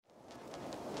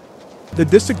the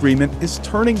disagreement is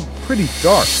turning pretty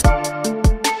dark.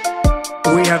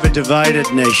 We have a divided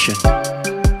nation.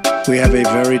 We have a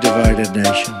very divided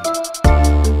nation.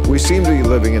 We seem to be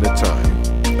living in a time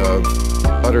of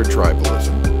utter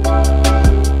tribalism.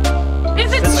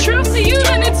 If it's true to you,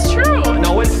 then it's true.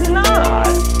 No, it's not.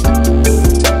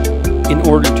 In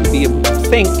order to be able to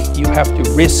think, you have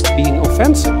to risk being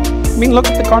offensive. I mean, look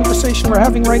at the conversation we're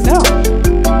having right now.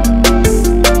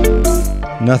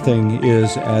 Nothing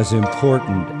is as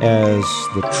important as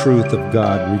the truth of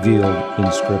God revealed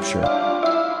in Scripture.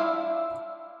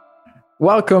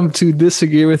 Welcome to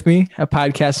Disagree With Me, a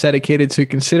podcast dedicated to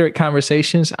considerate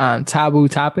conversations on taboo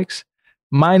topics.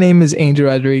 My name is Angel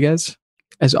Rodriguez,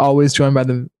 as always joined by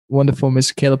the wonderful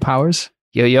Miss Kayla Powers.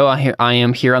 Yo, I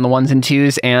am here on the ones and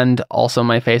twos, and also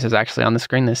my face is actually on the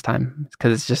screen this time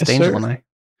because it's just Angel and I.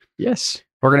 Yes.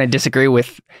 We're going to disagree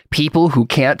with people who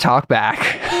can't talk back.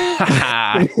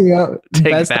 Take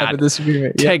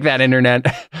that. Take that,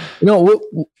 internet. You know,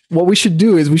 what we should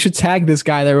do is we should tag this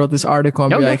guy that wrote this article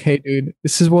and be like, hey, dude,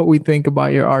 this is what we think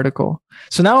about your article.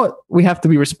 So now we have to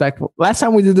be respectful. Last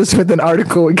time we did this with an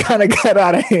article, we kind of got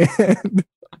out of hand.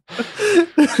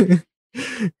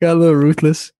 Got a little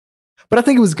ruthless. But I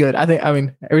think it was good. I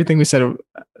mean, everything we said,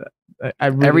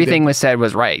 everything was said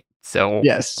was right. So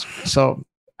yes. So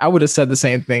I would have said the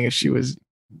same thing if she was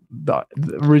the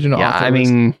original. Yeah, I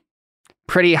mean,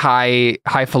 pretty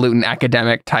highfalutin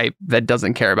academic type that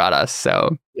doesn't care about us.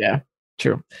 So yeah,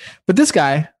 true. But this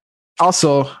guy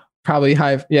also probably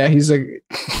he's a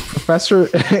professor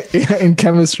in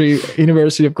chemistry,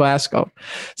 University of Glasgow.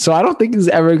 So I don't think he's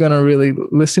ever gonna really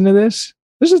listen to this.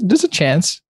 There's a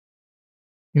chance,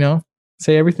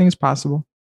 say everything's possible.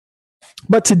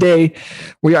 But today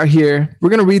we are here. We're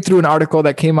gonna read through an article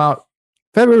that came out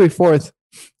February 4th,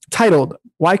 titled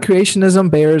 "Why Creationism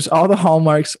Bears All the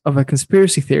Hallmarks of a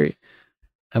Conspiracy Theory."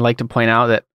 I'd like to point out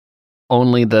that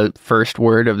only the first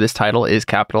word of this title is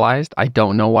capitalized. I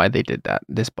don't know why they did that.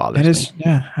 This bothers me.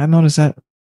 Yeah, I noticed that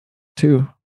too.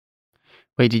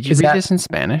 Wait, did you read this in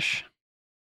Spanish?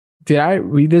 Did I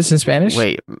read this in Spanish?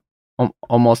 Wait,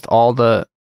 almost all the...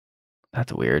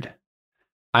 That's weird.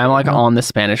 I'm on the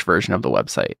Spanish version of the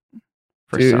website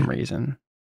for some reason.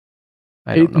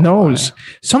 I don't know. It knows.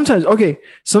 Why.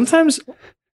 Sometimes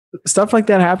stuff like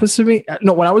that happens to me.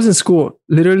 No, when I was in school,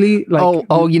 literally like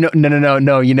no.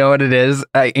 You know what it is,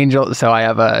 Angel? So I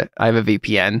have a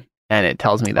VPN and it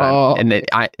tells me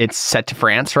that it's set to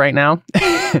France right now.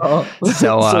 So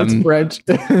it's French.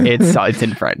 it's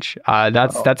in French.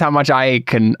 That's how much I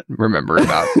can remember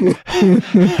about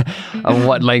of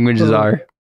what languages are.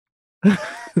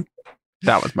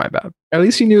 That was my bad. At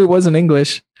least you knew it wasn't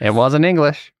English. It wasn't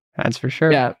English. That's for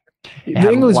sure. Yeah.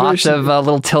 The English lots version... of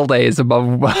little tildes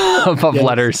above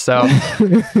letters. So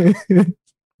I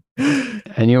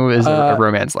knew it was a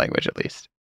Romance language at least.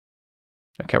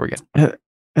 Okay, we're good.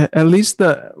 At least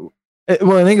in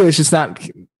English, it's not,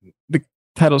 the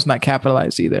title's not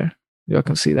capitalized either. You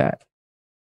can see that.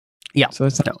 Yeah. So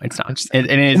it's not.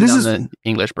 It is on the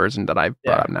English version that I've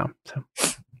brought up now. So.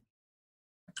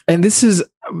 And this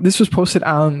was posted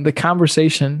on The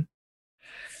Conversation.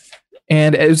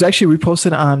 And it was actually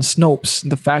reposted on Snopes,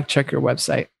 the fact checker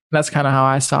website. That's kind of how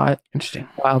I saw it. Interesting.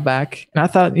 A while back. And I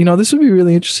thought, this would be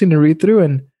really interesting to read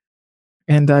through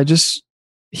and just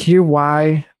hear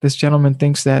why this gentleman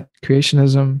thinks that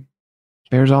creationism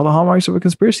bears all the hallmarks of a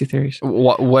conspiracy theory.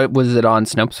 What was it on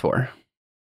Snopes for?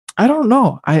 I don't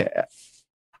know.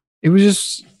 It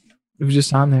was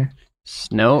just on there.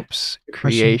 Snopes,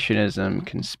 creationism,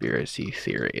 conspiracy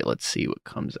theory. Let's see what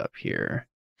comes up here.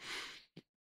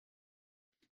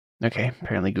 Okay,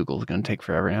 apparently Google's going to take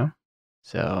forever now.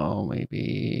 So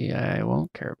maybe I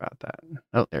won't care about that.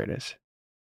 Oh, there it is.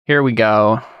 Here we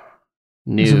go.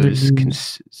 News,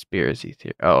 conspiracy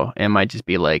theory. Oh, it might just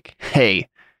be like, hey,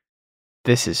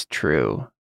 this is true.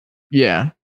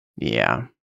 Yeah. Yeah.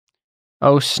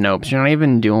 Oh, Snopes, you're not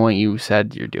even doing what you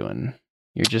said you're doing.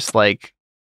 You're just like,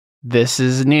 this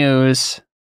is news.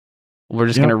 We're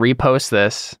just going to repost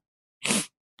this.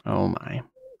 Oh, my.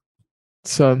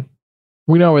 So...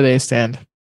 we know where they stand.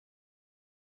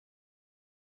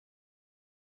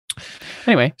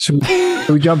 Anyway, should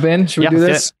we jump in? Should we do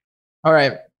this? All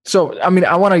right. So, I mean,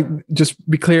 I want to just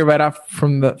be clear right off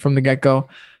from the get-go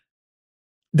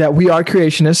that we are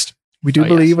creationists. We do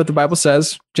believe what the Bible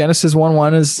says. Genesis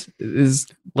 1:1 is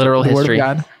literal history. Word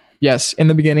of God. Yes, in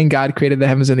the beginning, God created the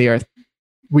heavens and the earth.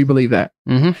 We believe that.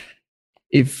 Mm-hmm.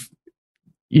 If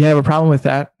you have a problem with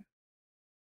that,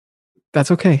 that's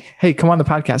okay. Hey, come on the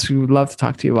podcast. We would love to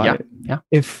talk to you about it. Yeah.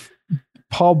 If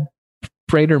Paul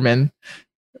Braderman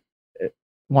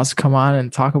wants to come on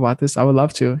and talk about this, I would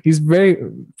love to. He's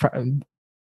I'm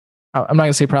not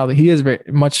gonna say probably. He is very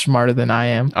much smarter than I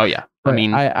am. Oh yeah. I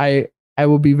mean, I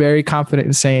will be very confident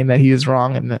in saying that he is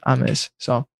wrong on this.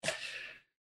 So,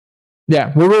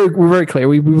 yeah, we're very clear.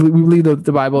 We believe that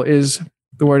the Bible is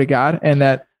the Word of God, and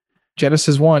that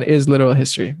Genesis 1 is literal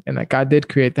history, and that God did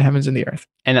create the heavens and the earth.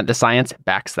 And that the science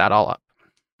backs that all up.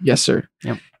 Yes, sir.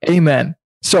 Yep. Amen.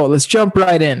 So let's jump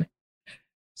right in.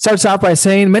 Starts out by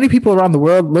saying many people around the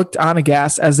world looked on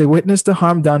aghast as they witnessed the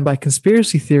harm done by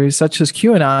conspiracy theories such as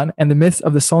QAnon and the myth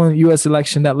of the stolen U.S.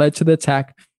 election that led to the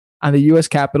attack on the U.S.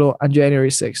 Capitol on January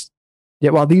 6th.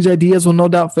 Yet while these ideas will no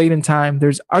doubt fade in time,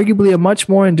 there's arguably a much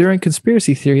more enduring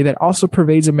conspiracy theory that also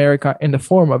pervades America in the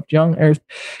form of young earth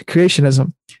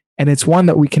creationism. And it's one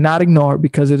that we cannot ignore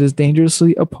because it is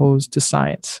dangerously opposed to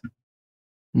science.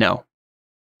 No.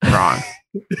 Wrong.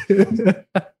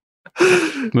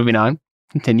 Moving on.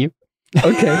 Continue.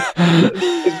 Okay.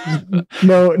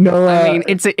 No. I mean,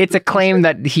 it's a claim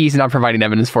that he's not providing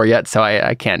evidence for yet, so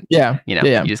I can't. Yeah.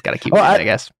 You just got to keep it, I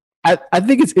guess. I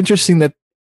think it's interesting that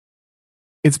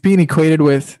it's being equated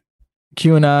with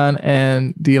QAnon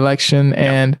and the election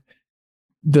and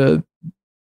the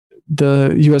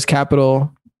U.S.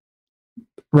 Capitol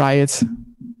riots,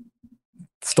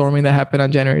 storming that happened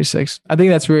on January 6th. I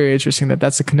think that's very interesting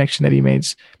that's the connection that he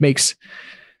makes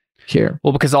here.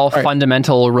 Well, because all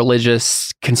fundamental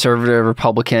religious, conservative,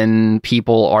 Republican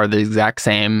people are the exact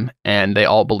same, and they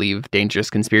all believe dangerous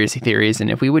conspiracy theories. And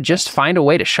if we would just find a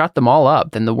way to shut them all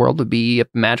up, then the world would be a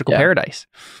magical paradise.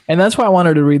 And that's why I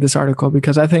wanted to read this article,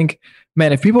 because I think,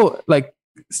 man, if people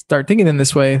start thinking in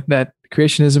this way, that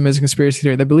creationism is a conspiracy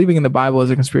theory, that believing in the Bible is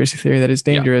a conspiracy theory that is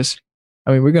dangerous.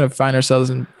 I mean, we're going to find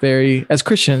ourselves as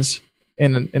Christians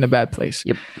in a bad place.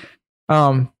 Yep.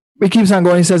 It keeps on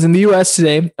going. He says, in the U.S.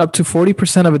 today, up to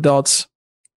 40% of adults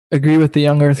agree with the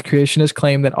young earth creationist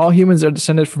claim that all humans are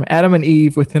descended from Adam and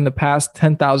Eve within the past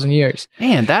 10,000 years.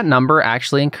 Man, that number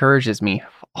actually encourages me.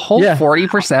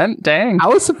 40%? Dang. I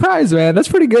was surprised, man. That's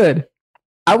pretty good.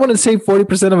 I wouldn't say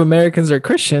 40% of Americans are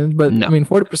Christians, but I mean,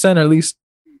 40% or at least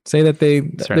say that they're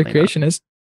creationists.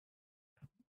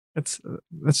 That's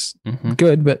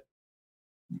good, but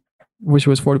wish it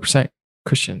was 40%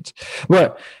 Christians.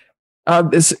 But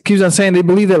this keeps on saying they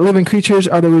believe that living creatures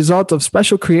are the result of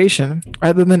special creation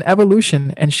rather than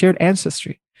evolution and shared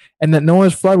ancestry, and that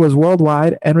Noah's flood was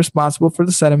worldwide and responsible for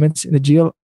the sediments in the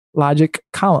geologic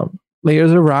column,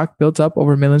 layers of rock built up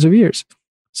over millions of years,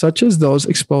 such as those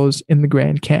exposed in the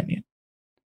Grand Canyon.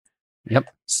 Yep.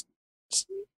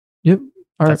 Yep.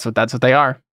 That's what they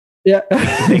are. Yeah.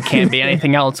 It can't be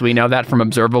anything else. We know that from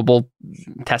observable,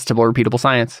 testable, repeatable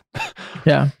science.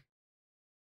 Yeah.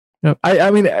 No,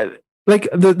 I mean, like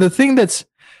the thing that's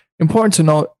important to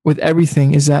note with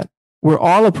everything is that we're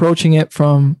all approaching it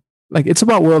from, like, it's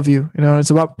about worldview, it's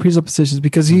about presuppositions,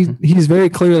 because he's very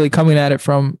clearly coming at it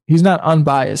from, he's not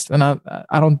unbiased, and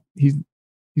he's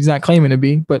not claiming to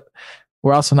be, but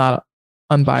we're also not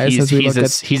unbiased.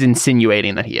 He's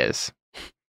insinuating that he is.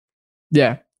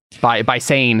 Yeah. By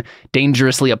saying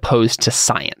dangerously opposed to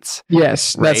science.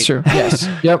 Yes, right? That's true. Yes.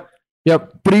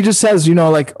 Yep. But he just says, we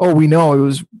know it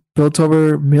was built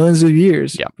over millions of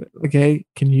years. Yep. Okay.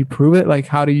 Can you prove it? Like,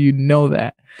 how do you know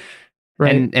that?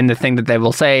 Right. And the thing that they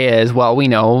will say is, well, we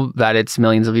know that it's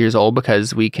millions of years old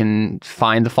because we can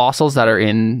find the fossils that are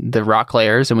in the rock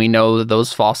layers, and we know that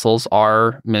those fossils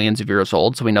are millions of years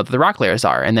old, so we know that the rock layers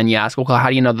are. And then you ask, well, how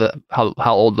do you know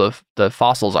how old the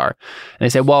fossils are? And they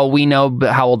say, well, we know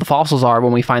how old the fossils are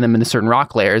when we find them in the certain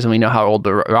rock layers, and we know how old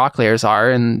the rock layers are,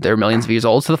 and they're millions of years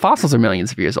old, so the fossils are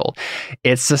millions of years old.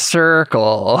 It's a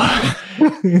circle.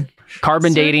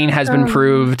 Carbon dating has been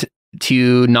proved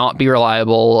to not be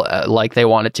reliable like they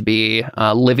want it to be.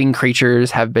 Living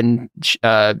creatures have been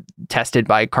tested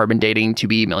by carbon dating to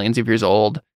be millions of years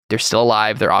old. They're still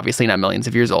alive. They're obviously not millions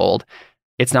of years old.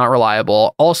 It's not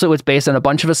reliable. Also, it's based on a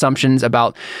bunch of assumptions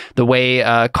about the way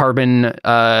carbon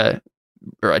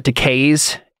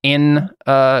decays in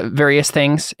various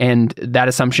things, and that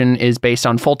assumption is based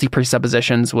on faulty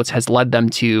presuppositions, which has led them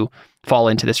to fall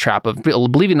into this trap of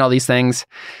believing all these things.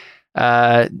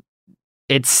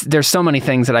 There's so many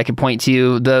things that I could point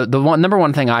to. The number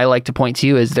one thing I like to point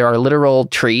to is there are literal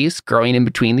trees growing in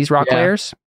between these rock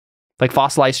layers, like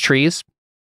fossilized trees.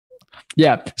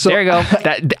 Yeah. So there you go.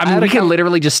 We can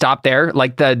literally just stop there.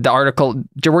 Like the article,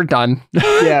 we're done.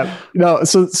 Yeah. No.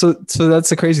 So that's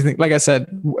the crazy thing. Like I said,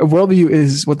 worldview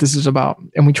is what this is about,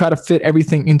 and we try to fit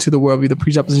everything into the worldview, the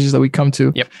presuppositions that we come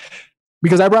to. Yep.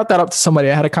 Because I brought that up to somebody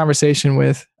I had a conversation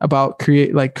with about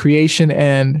creation,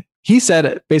 and he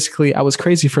said basically I was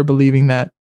crazy for believing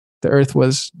that the earth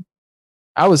was.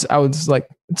 I was like,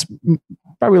 it's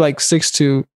probably like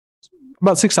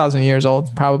about 6,000 years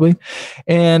old, probably.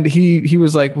 And he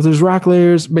was like, well, there's rock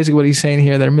layers, basically what he's saying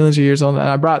here, that are millions of years old. And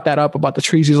I brought that up about the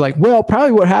trees. He's like, well,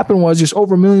 probably what happened was just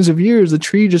over millions of years, the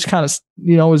tree just kind of,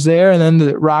 was there. And then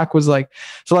the rock was like,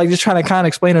 so like just trying to kind of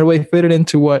explain it away, fit it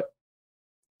into what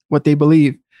they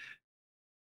believe,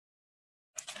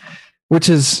 which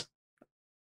is,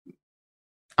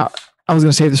 I was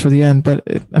going to save this for the end, but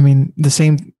the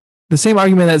same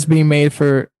argument that's being made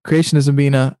for creationism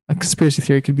being a conspiracy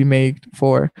theory could be made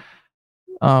for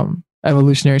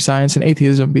evolutionary science and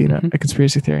atheism being a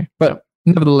conspiracy theory. But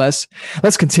nevertheless,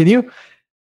 let's continue.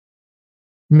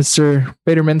 Mr.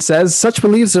 Baderman says, such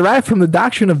beliefs derive from the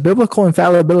doctrine of biblical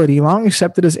infallibility, long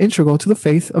accepted as integral to the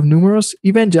faith of numerous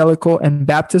evangelical and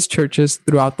Baptist churches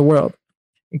throughout the world,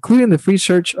 including the Free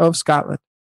Church of Scotland.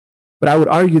 But I would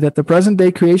argue that the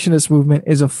present-day creationist movement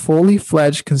is a fully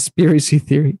fledged conspiracy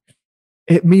theory.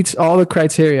 It meets all the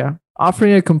criteria,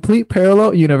 offering a complete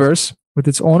parallel universe with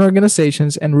its own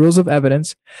organizations and rules of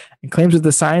evidence, and claims that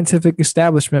the scientific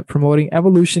establishment promoting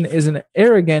evolution is an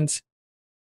arrogant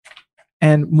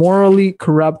and morally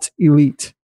corrupt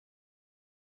elite.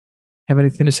 Have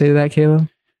anything to say to that, Caleb?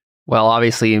 Well,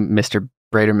 obviously, Mr.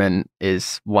 Braderman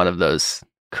is one of those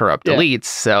corrupt elites,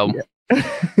 so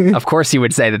of course he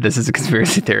would say that this is a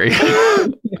conspiracy theory.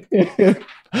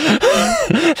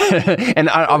 And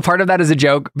part of that is a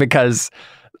joke because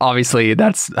obviously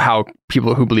that's how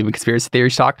people who believe in conspiracy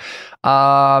theories talk.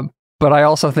 But I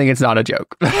also think it's not a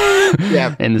joke.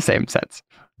 In the same sense.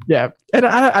 Yeah. And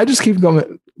I just keep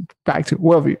going back to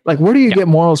worldview. Like, where do you get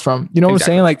morals from? You know what I'm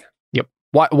saying? Like,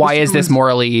 why is this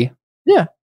morally? Yeah.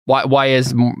 Why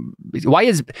is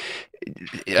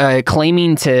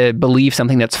claiming to believe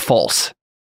something that's false?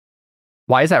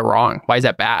 Why is that wrong? Why is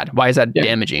that bad? Why is that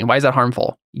damaging? Why is that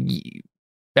harmful?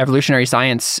 Evolutionary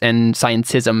science and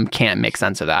scientism can't make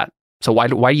sense of that. So why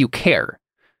do you care?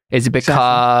 Is it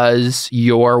because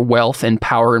your wealth and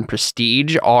power and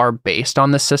prestige are based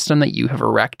on the system that you have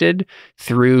erected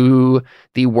through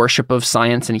the worship of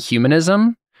science and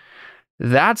humanism?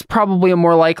 That's probably a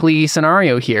more likely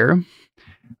scenario here.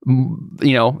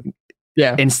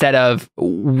 Instead of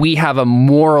we have a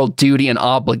moral duty and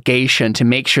obligation to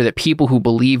make sure that people who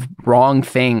believe wrong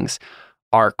things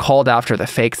are called after the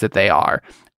fakes that they are.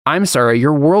 I'm sorry,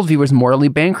 your worldview is morally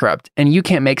bankrupt and you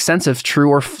can't make sense of true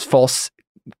or false.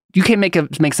 You can't make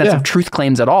sense of truth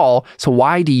claims at all. So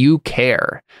why do you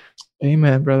care?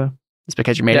 Amen, brother. It's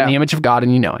because you're made in the image of God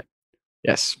and you know it.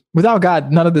 Yes. Without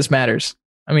God, none of this matters.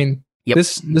 I mean,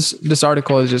 this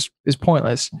article is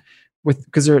pointless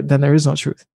because then there is no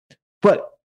truth.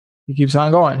 But he keeps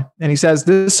on going. And he says,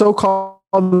 this so-called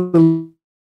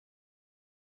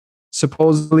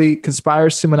supposedly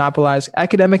conspires to monopolize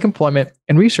academic employment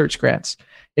and research grants.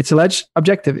 Its alleged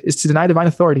objective is to deny divine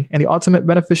authority, and the ultimate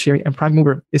beneficiary and prime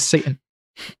mover is Satan.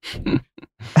 I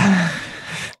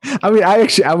mean,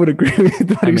 I would agree with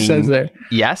what he says there.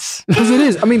 Yes. Because it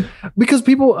is. I mean, because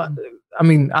people,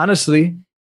 honestly,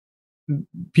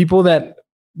 people that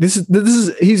this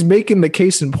is he's making the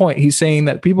case in point. He's saying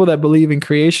that people that believe in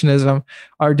creationism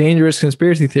are dangerous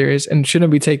conspiracy theories and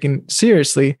shouldn't be taken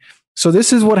seriously. So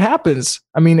this is what happens.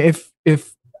 I mean, if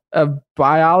a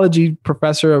biology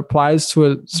professor applies to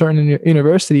a certain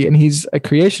university and he's a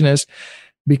creationist,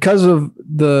 because of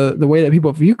the way that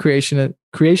people view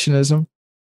creationism,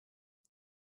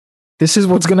 this is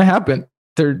what's going to happen.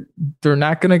 They're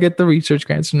not going to get the research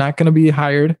grants. They're not going to be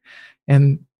hired.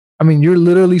 And I mean, you're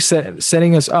literally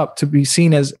setting us up to be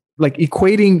seen as like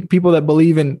equating people that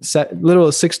believe in literal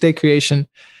 6-day creation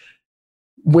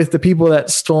with the people that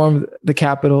stormed the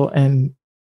Capitol and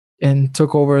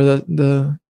took over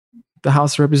the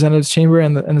House of Representatives chamber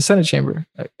and the Senate chamber.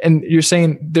 And you're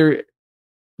saying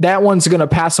that one's going to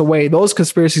pass away. Those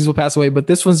conspiracies will pass away, but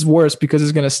this one's worse because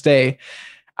it's going to stay.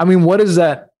 I mean, what is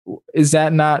that? Is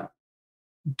that not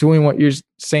doing what you're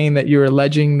saying that you're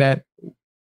alleging that?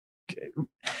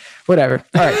 Whatever.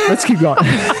 All right, let's keep going.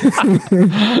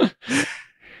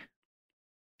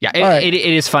 It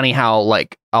is funny how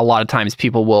like a lot of times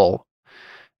people will,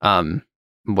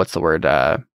 what's the word?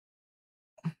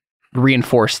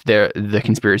 Reinforce the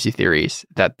conspiracy theories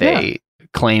that they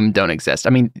claim don't exist. I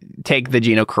mean, take the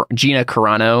Gina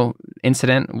Carano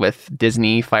incident with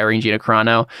Disney firing Gina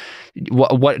Carano.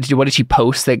 What did she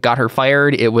post that got her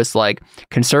fired? It was like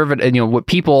conservative. What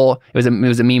people? It was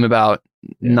a meme about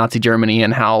Nazi Germany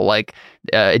and how like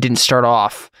it didn't start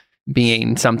off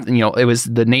being something. It was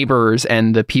the neighbors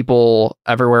and the people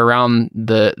everywhere around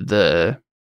the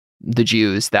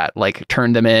Jews that like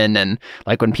turned them in, and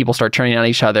like when people start turning on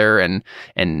each other and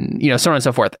so on and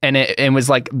so forth. And it was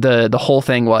like the whole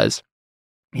thing was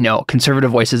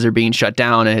conservative voices are being shut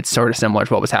down, and it's sort of similar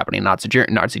to what was happening in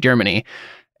Nazi Germany.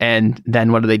 And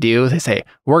then what do? They say,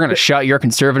 we're going to shut your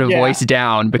conservative voice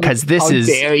down because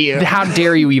how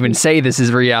dare you even say this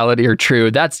is reality or true?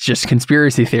 That's just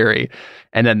conspiracy theory.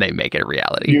 And then they make it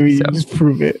reality. You just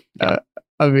prove it. I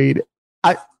mean,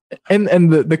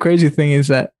 the crazy thing is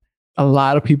that a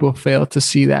lot of people fail to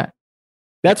see that.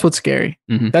 That's what's scary.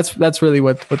 Mm-hmm. That's really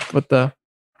what's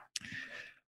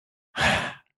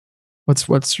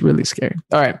really scary.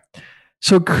 All right.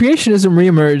 So creationism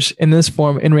reemerged in this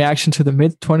form in reaction to the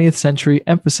mid-20th century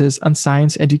emphasis on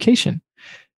science education.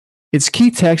 Its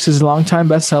key text is a longtime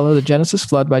bestseller, The Genesis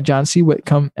Flood by John C.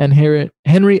 Whitcomb and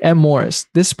Henry M. Morris.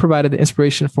 This provided the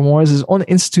inspiration for Morris's own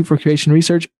Institute for Creation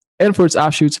Research and for its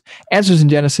offshoots, Answers in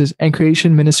Genesis and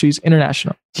Creation Ministries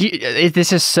International.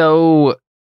 This is so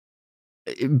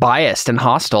biased and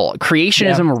hostile.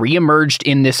 Creationism reemerged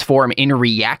in this form in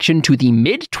reaction to the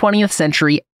mid-20th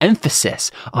century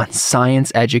emphasis on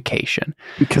science education.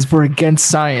 Because we're against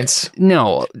science.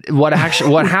 No, what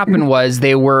happened was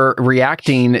they were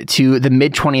reacting to the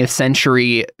mid-20th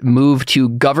century move to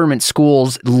government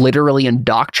schools literally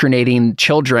indoctrinating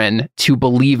children to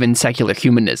believe in secular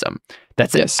humanism.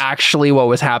 That's actually what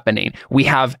was happening. We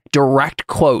have direct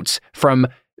quotes from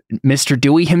Mr.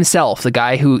 Dewey himself, the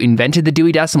guy who invented the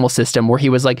Dewey Decimal System, where he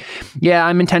was like, yeah,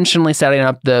 I'm intentionally setting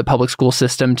up the public school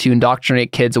system to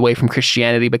indoctrinate kids away from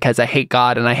Christianity because I hate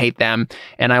God and I hate them.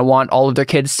 And I want all of their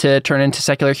kids to turn into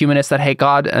secular humanists that hate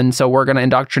God. And so we're going to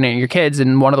indoctrinate your kids.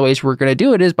 And one of the ways we're going to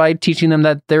do it is by teaching them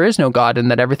that there is no God and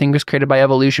that everything was created by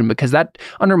evolution, because that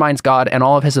undermines God and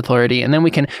all of his authority. And then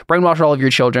we can brainwash all of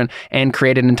your children and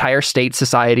create an entire state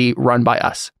society run by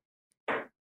us.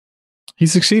 He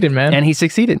succeeded, man. And he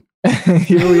succeeded.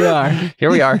 Here we are.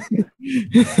 Here we are.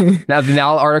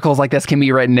 Now articles like this can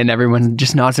be written and everyone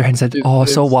just nods their head and says, oh,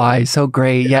 so wise, so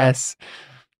great. Yeah. Yes.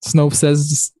 Snopes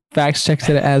says, facts checks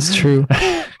it as true.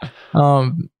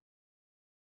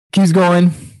 Keeps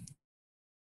going.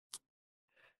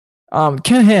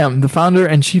 Ken Ham, the founder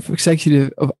and chief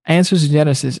executive of Answers in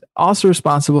Genesis, also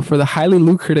responsible for the highly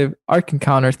lucrative Ark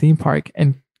Encounter theme park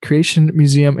and Creation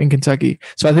Museum in Kentucky.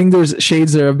 So I think there's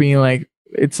shades there of being like,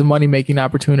 it's a money-making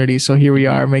opportunity. So here we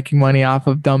are making money off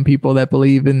of dumb people that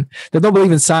don't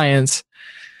believe in science.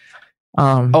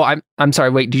 I'm sorry.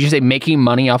 Wait, did you say making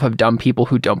money off of dumb people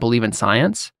who don't believe in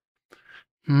science?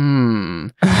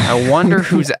 I wonder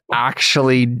who's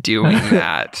actually doing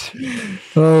that.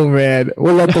 Oh man,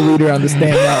 we'll let the reader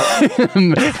understand now.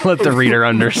 Let the reader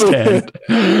understand.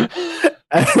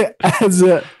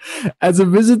 As a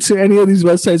visit to any of these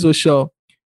websites will show,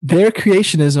 their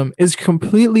creationism is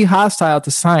completely hostile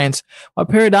to science while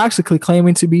paradoxically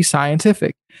claiming to be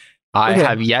scientific. I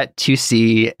have yet to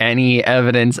see any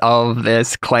evidence of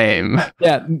this claim.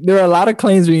 Yeah, there are a lot of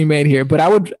claims being made here, but I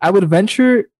would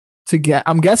venture to get.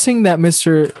 I'm guessing that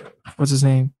Mr. What's his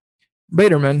name?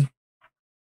 Baderman.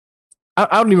 I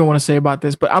don't even want to say about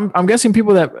this, but I'm guessing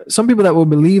some people that will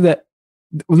believe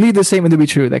this statement to be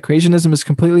true, that creationism is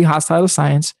completely hostile to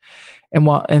science,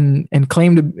 and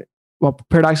claim to,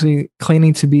 paradoxically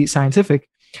claiming to be scientific,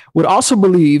 would also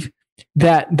believe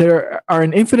that there are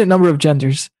an infinite number of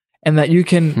genders and that you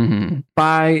can,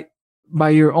 by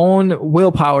your own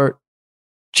willpower,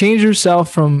 change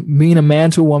yourself from being a man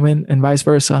to a woman and vice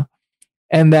versa.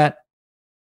 And that's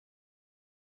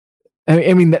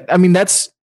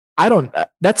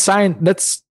science.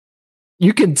 That's,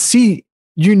 you can see,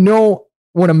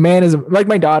 when a man is like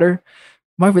my daughter.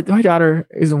 My daughter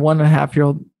is a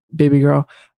 1.5-year-old baby girl,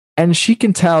 and she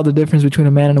can tell the difference between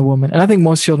a man and a woman. And I think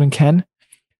most children can.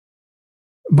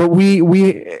 But we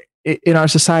in our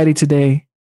society today,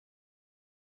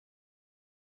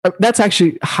 that's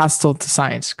actually hostile to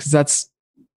science, because that's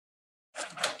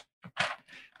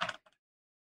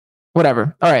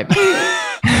whatever. All right.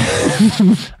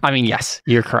 I mean, yes,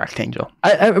 you're correct, Angel.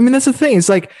 I mean, that's the thing. It's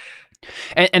like,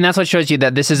 and that's what shows you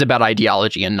that this is about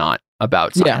ideology and not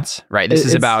about science, right? This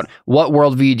is about what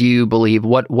worldview do you believe?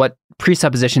 What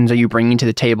presuppositions are you bringing to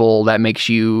the table that makes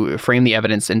you frame the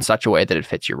evidence in such a way that it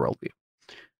fits your worldview?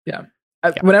 Yeah.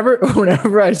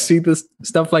 Whenever I see this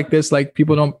stuff like this, like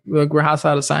people don't, like, we're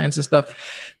hostile to science and stuff,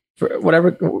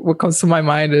 what comes to my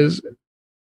mind is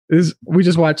we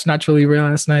just watched Nacho Libre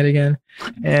last night again,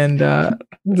 and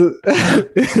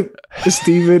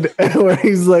Steven, where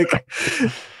he's like,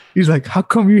 how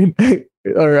come you,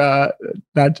 or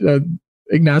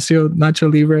Ignacio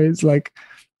Nacho Libre is like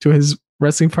to his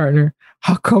wrestling partner,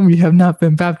 how come you have not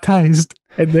been baptized?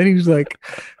 And then he's like,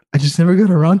 I just never got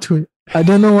around to it. I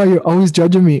don't know why you're always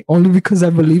judging me, only because I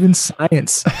believe in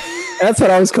science. That's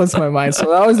what always comes to my mind. So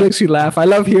that always makes me laugh. I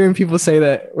love hearing people say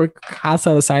that we're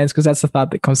hostile to science because that's the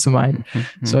thought that comes to mind.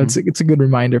 So it's a good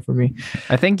reminder for me.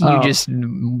 I think you just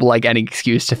like any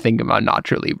excuse to think about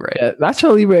Nacho Libre. Yeah,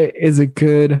 Nacho Libre is a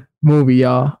good movie,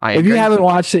 y'all. If you haven't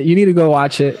watched it, you need to go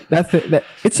watch it.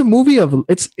 It's a movie of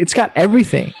it's got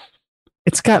everything.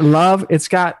 It's got love.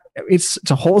 It's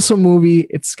a wholesome movie.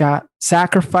 It's got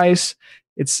sacrifice.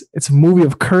 It's a movie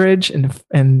of courage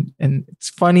and it's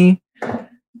funny.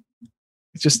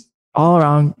 It's just all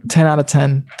around 10 out of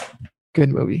 10. Good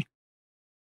movie.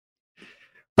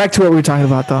 Back to what we were talking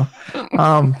about though.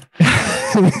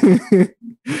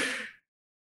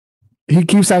 He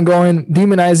keeps on going.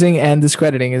 Demonizing and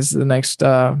discrediting is the next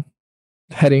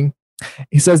heading.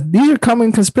 He says, these are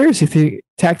common conspiracy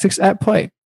tactics at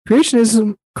play.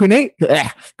 Creationists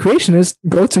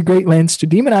go to great lengths to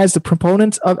demonize the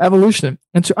proponents of evolution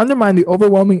and to undermine the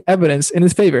overwhelming evidence in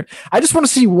his favor. I just want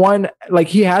to see one, like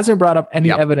he hasn't brought up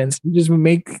any evidence. He just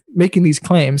making these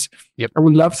claims. Yep. I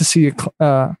would love to see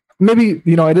maybe,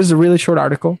 it is a really short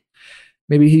article.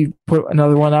 Maybe he put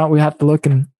another one out. We have to look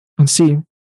and see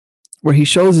where he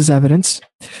shows his evidence.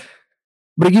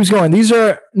 But he keeps going. These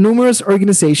are numerous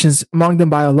organizations, among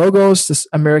them BioLogos, this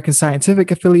American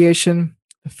Scientific Affiliation,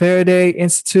 the Faraday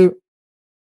Institute,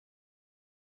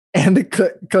 and the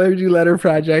Clergy Letter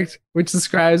Project, which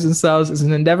describes themselves as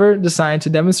an endeavor designed to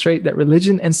demonstrate that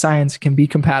religion and science can be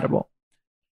compatible.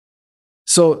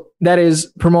 So that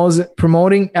is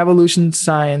promoting evolution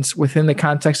science within the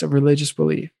context of religious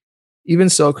belief. Even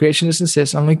so, creationists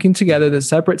insist on linking together the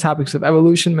separate topics of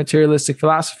evolution, materialistic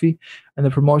philosophy, and the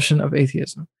promotion of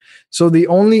atheism. So the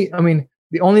only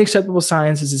acceptable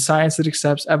science is a science that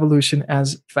accepts evolution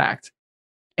as fact.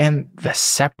 And the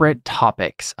separate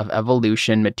topics of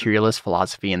evolution, materialist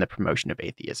philosophy, and the promotion of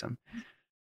atheism.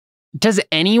 Does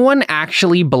anyone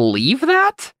actually believe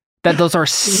that? That those are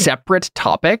separate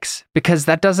topics? Because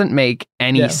that doesn't make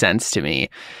any sense to me.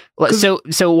 So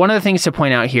one of the things to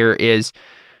point out here is,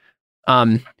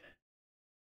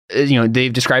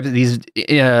 they've described these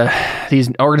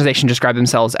organizations describe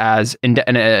themselves as an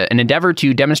endeavor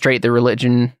to demonstrate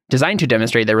designed to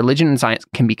demonstrate that religion and science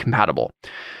can be compatible.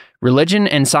 Religion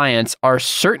and science are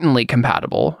certainly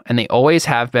compatible, and they always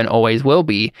have been, always will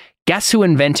be. Guess who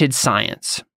invented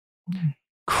science?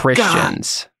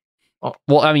 Christians. God.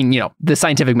 Well, the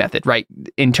scientific method, right?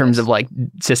 In terms of like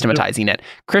systematizing it.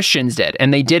 Christians did.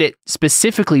 And they did it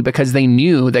specifically because they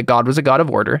knew that God was a God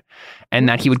of order and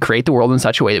that he would create the world in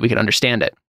such a way that we could understand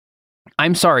it.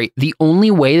 I'm sorry. The only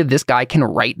way that this guy can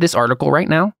write this article right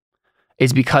now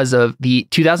is because of the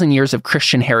 2,000 years of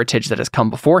Christian heritage that has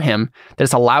come before him that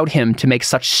has allowed him to make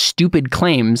such stupid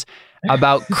claims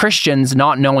about Christians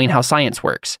not knowing how science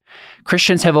works.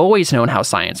 Christians have always known how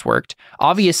science worked.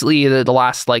 Obviously, the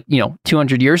last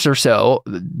 200 years or so,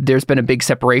 there's been a big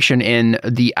separation in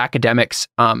the academics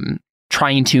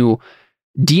trying to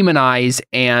demonize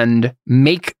and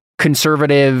make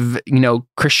conservative,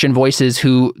 Christian voices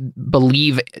who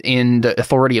believe in the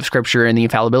authority of Scripture and the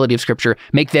infallibility of Scripture,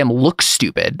 make them look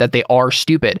stupid, that they are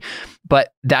stupid.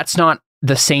 But that's not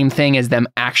the same thing as them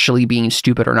actually being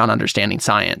stupid or not understanding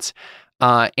science.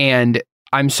 And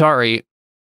I'm sorry,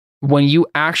 when you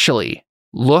actually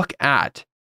look at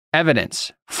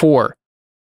evidence for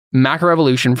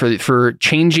macroevolution, for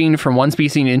changing from one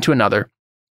species into another,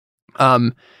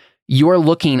 you're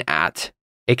looking at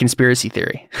a conspiracy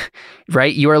theory,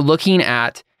 right? You are looking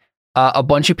at a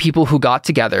bunch of people who got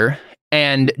together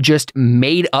and just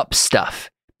made up stuff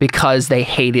because they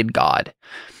hated God.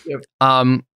 Yep.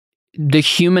 The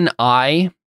human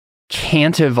eye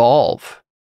can't evolve.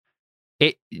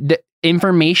 The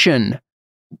information,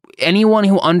 anyone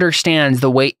who understands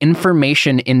the way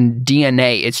information in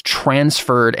DNA is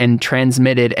transferred and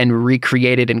transmitted and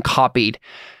recreated and copied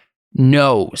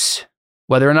knows,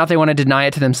 whether or not they want to deny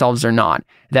it to themselves or not,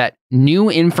 that new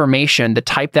information, the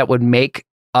type that would make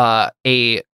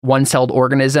a one-celled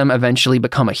organism eventually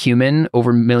become a human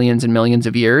over millions and millions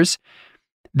of years,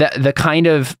 the kind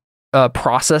of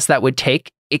process that would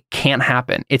take, it can't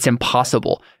happen. It's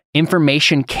impossible.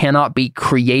 Information cannot be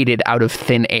created out of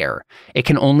thin air. It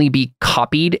can only be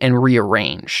copied and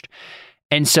rearranged.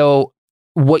 And so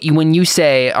when you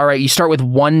say, all right, you start with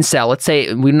one cell, let's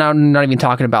say we're not even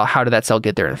talking about how did that cell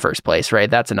get there in the first place, right?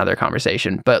 That's another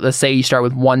conversation. But let's say you start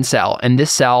with one cell and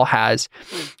this cell has,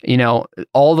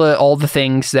 all the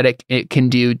things that it can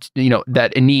do,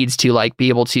 that it needs to like be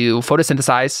able to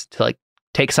photosynthesize, to like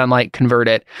take sunlight, convert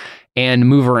it, and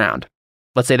move around.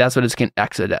 Let's say that's what it can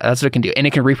do, and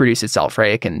it can reproduce itself,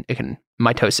 right? It can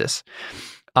mitosis.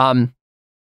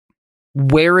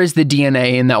 Where is the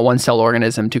DNA in that one cell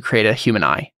organism to create a human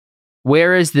eye?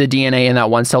 Where is the DNA in that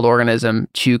one-celled organism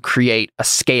to create a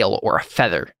scale or a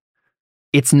feather?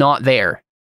 It's not there.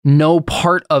 No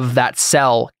part of that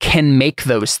cell can make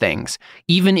those things.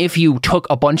 Even if you took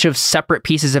a bunch of separate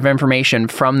pieces of information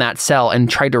from that cell and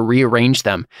tried to rearrange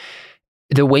them,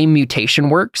 the way mutation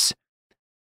works,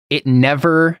 it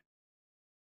never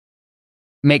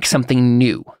makes something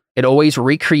new. It always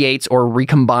recreates or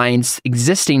recombines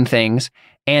existing things,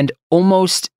 and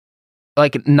almost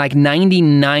like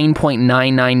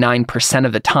 99.999%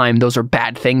 of the time, those are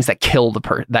bad things that kill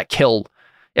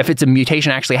if it's a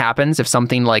mutation actually happens, if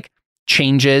something like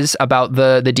changes about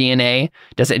the DNA,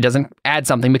 it doesn't add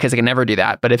something because it can never do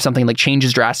that. But if something like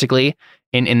changes drastically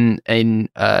in the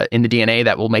DNA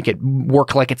that will make it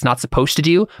work like it's not supposed to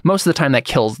do, most of the time that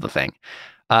kills the thing.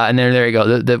 And there you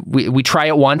go. We try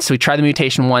it once. We try the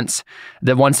mutation once.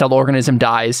 The one-celled organism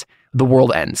dies. The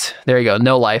world ends. There you go.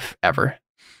 No life ever.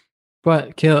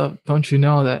 But Caleb, don't you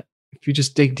know that if you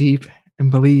just dig deep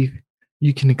and believe,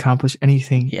 you can accomplish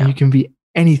anything. Yeah. You can be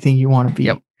anything you want to be.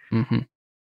 Yep. Mm-hmm.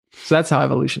 So that's how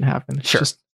evolution happened. Sure.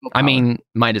 Just I mean,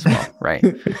 might as well, right?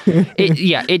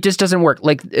 It just doesn't work.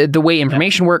 Like the way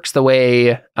information works, the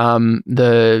way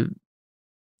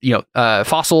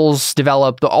fossils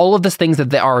develop, all of those things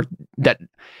that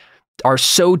are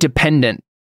so dependent,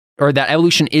 or that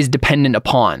evolution is dependent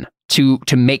upon to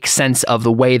make sense of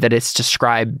the way that it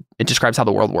describes how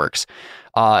the world works.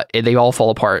 They all fall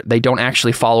apart. They don't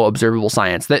actually follow observable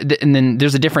science. And then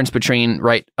there's a difference between,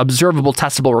 right, observable,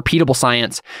 testable, repeatable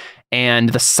science and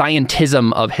the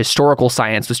scientism of historical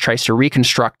science, which tries to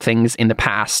reconstruct things in the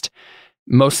past,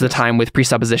 most of the time with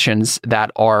presuppositions that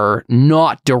are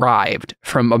not derived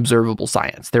from observable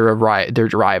science. They're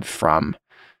derived from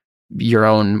your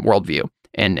own worldview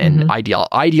and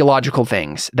ideological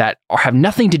things that have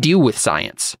nothing to do with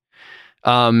science.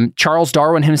 Charles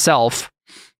Darwin himself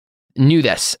knew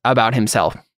this about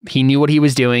himself. He knew what he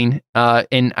was doing.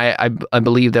 And I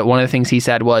believe that one of the things he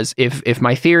said was, if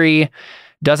my theory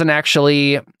doesn't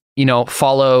actually,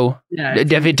 follow,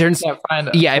 if it turns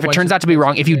out to be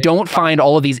wrong, if you don't find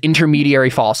all of these intermediary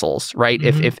fossils, right?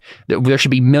 Mm-hmm. If there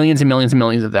should be millions and millions and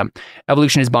millions of them,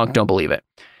 evolution is bunk, don't believe it.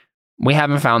 We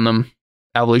haven't found them.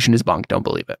 Evolution is bunk, don't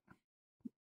believe it.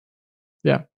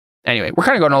 Yeah. Anyway, we're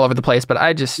kind of going all over the place, but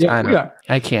I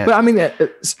can't. But I mean,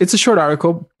 it's a short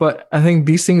article, but I think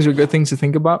these things are good things to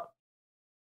think about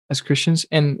as Christians,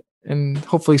 and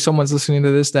hopefully someone's listening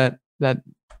to this that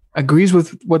agrees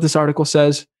with what this article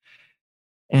says,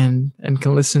 and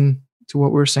can listen to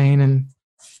what we're saying. And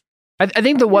I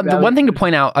think the one thing to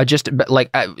point out,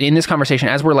 in this conversation,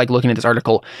 as we're looking at this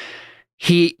article,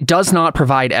 he does not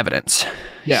provide evidence.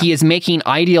 Yeah. He is making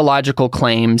ideological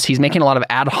claims. He's making a lot of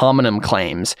ad hominem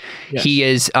claims. Yes. He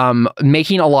is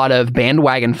making a lot of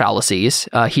bandwagon fallacies.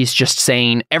 He's just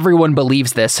saying everyone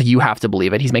believes this, so you have to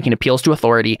believe it. He's making appeals to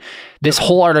authority. This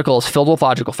whole article is filled with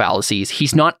logical fallacies.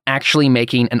 He's not actually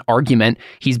making an argument.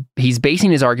 He's basing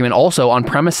his argument also on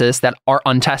premises that are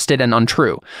untested and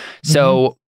untrue.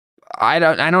 So I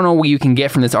don't know what you can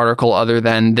get from this article other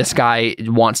than this guy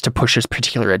wants to push his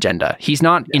particular agenda. He's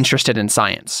not interested in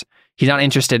science. He's not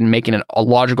interested in making a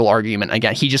logical argument.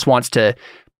 Again, he just wants to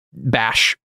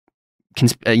bash,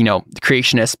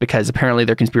 creationists because apparently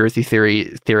they're conspiracy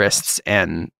theorists,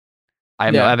 and I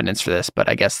have no evidence for this. But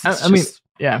I guess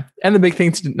And the big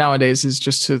thing nowadays is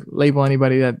just to label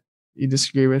anybody that you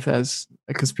disagree with as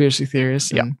a conspiracy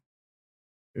theorist. And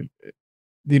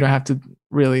you don't have to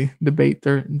really debate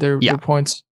their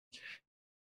points.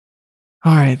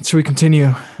 All right, so we continue.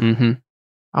 Mm-hmm.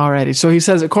 All righty. So he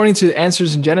says, according to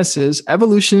Answers in Genesis,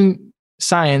 evolution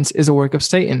science is a work of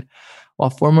Satan, while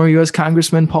former U.S.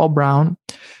 Congressman Paul Brown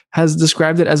has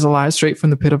described it as a lie straight from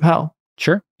the pit of hell.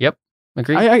 Sure. Yep.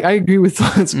 Agree. I agree with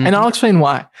that. And I'll explain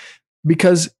why.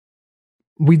 Because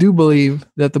we do believe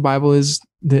that the Bible is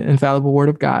the infallible word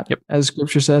of God. Yep. As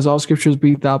scripture says, all scripture is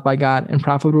breathed out by God and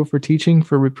profitable for teaching,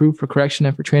 for reproof, for correction,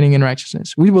 and for training in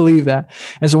righteousness. We believe that.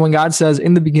 And so when God says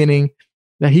in the beginning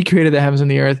that he created the heavens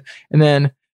and the earth, and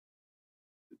then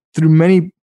through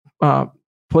many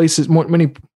places,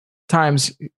 many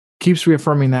times, keeps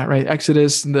reaffirming that, right?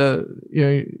 Exodus,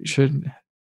 you should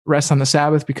rest on the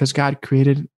Sabbath because God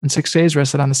created in 6 days,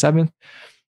 rested on the seventh.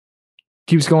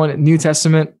 Keeps going. New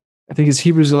Testament, I think it's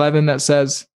Hebrews 11 that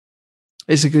says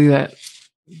basically that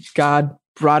God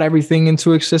brought everything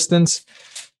into existence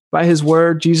by his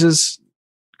word. Jesus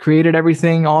created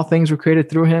everything. All things were created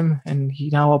through him, and he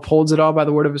now upholds it all by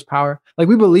the word of his power.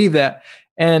 We believe that.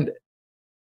 And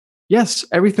yes,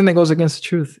 everything that goes against the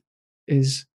truth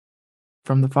is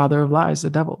from the father of lies, the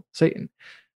devil, Satan.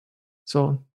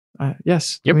 So,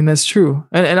 yes, I mean, that's true.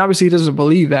 And obviously he doesn't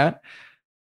believe that.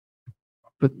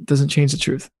 but doesn't change the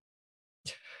truth.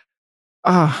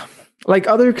 Like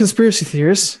other conspiracy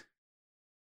theorists,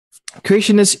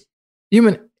 creationists,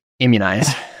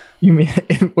 Immunize.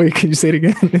 Wait, can you say it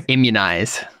again?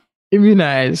 Immunize.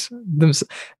 Immunize themselves.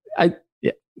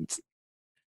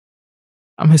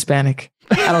 I'm Hispanic.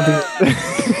 I don't think.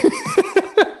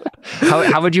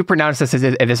 How would you pronounce this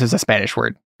if this was a Spanish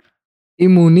word?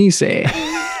 Immunice.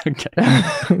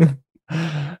 Okay.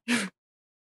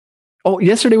 Oh,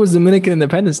 yesterday was Dominican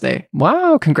Independence Day.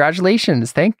 Wow!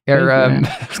 Congratulations! I was going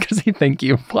to say thank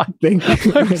you. Thank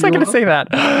you. I was not going to say that.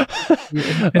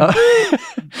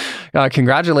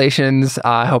 Congratulations!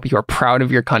 I hope you are proud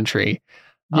of your country.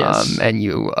 Yes. And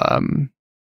you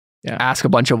ask a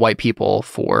bunch of white people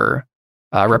for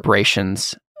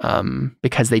reparations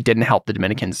because they didn't help the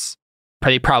Dominicans.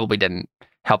 They probably didn't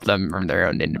help them from their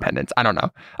own independence. I don't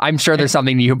know. I'm sure there's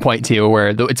something you can point to where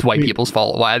it's white people's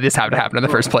fault why this had to happen in the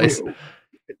first place.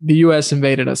 The U.S.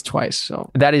 invaded us twice, so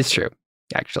that is true.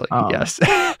 Actually, yes.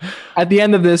 At the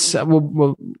end of this,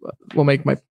 we'll make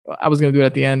my. I was gonna do it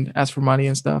at the end. Ask for money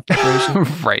and stuff.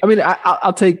 Right. I mean,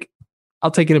 I'll take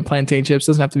it in plantain chips.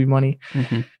 Doesn't have to be money.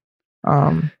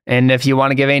 Mm-hmm. And if you want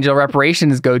to give Angel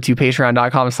reparations, go to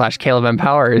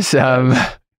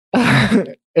patreon.com/CalebMPowers.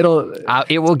 It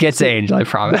will get to Angel, I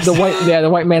promise. The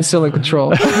white man's still in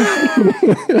control.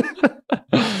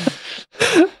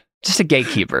 Just a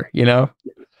gatekeeper, you know?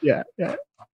 Yeah.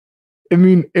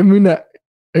 Immunize.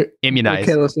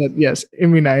 Caleb said, yes,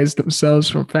 immunize themselves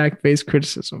from fact-based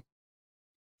criticism.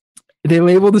 They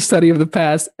label the study of the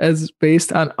past as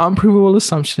based on unprovable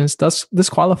assumptions, thus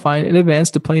disqualifying in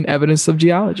advance the plain evidence of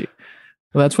geology.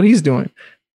 Well, that's what he's doing.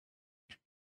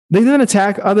 They then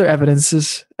attack other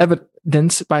evidence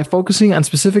by focusing on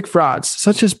specific frauds,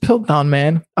 such as Piltdown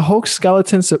Man, a hoax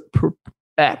skeleton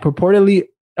purportedly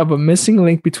of a missing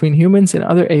link between humans and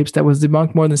other apes that was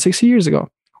debunked more than 60 years ago,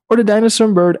 or the dinosaur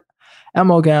bird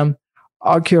amalgam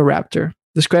Archaeoraptor,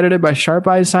 discredited by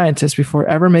sharp-eyed scientists before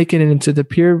ever making it into the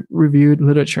peer-reviewed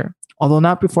literature, although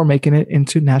not before making it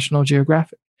into National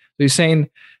Geographic. So he's saying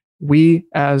we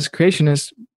as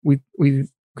creationists, we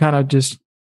kind of just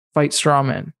fight straw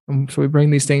men. So we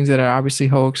bring these things that are obviously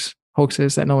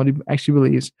hoaxes that nobody actually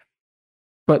believes.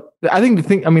 But I think the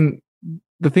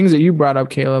things that you brought up,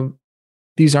 Caleb,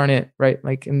 these aren't it, right?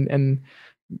 Like, and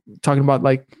talking about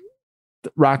like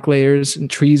rock layers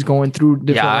and trees going through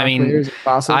different rock layers and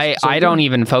fossils. I don't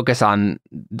even focus on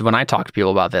when I talk to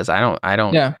people about this. I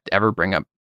don't ever bring up.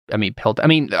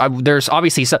 There's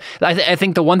obviously so. I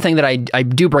think the one thing that I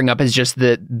do bring up is just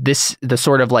the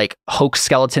sort of like hoax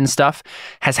skeleton stuff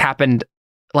has happened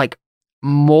like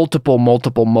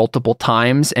multiple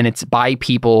times, and it's by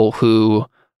people who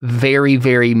very,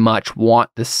 very much want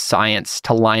the science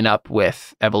to line up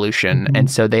with evolution, and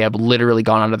so they have literally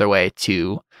gone out of their way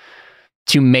to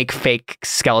make fake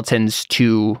skeletons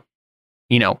to,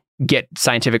 get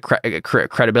scientific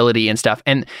credibility and stuff,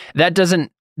 and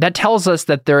that tells us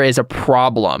that there is a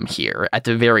problem here at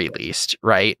the very least,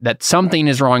 right? That something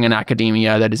is wrong in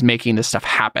academia that is making this stuff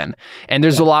happen. And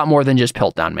there's a lot more than just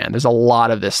Piltdown Man. There's a lot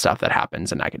of this stuff that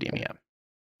happens in academia.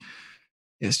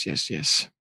 Yes. He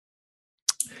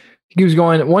keeps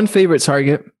going. One favorite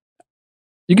target.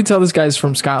 You can tell this guy's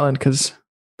from Scotland because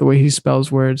the way he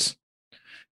spells words.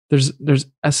 There's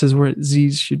S's where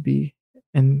Z's should be,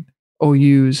 and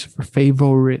O's for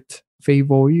favorite.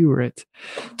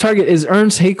 Target is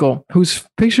Ernst Haeckel, whose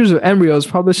pictures of embryos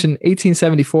published in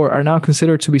 1874 are now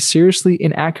considered to be seriously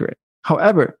inaccurate.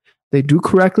 However, they do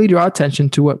correctly draw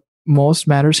attention to what most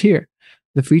matters here.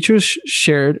 The features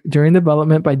shared during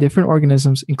development by different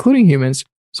organisms, including humans,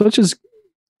 such as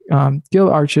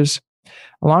gill arches,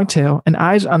 a long tail, and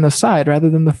eyes on the side rather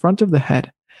than the front of the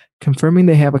head, confirming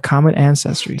they have a common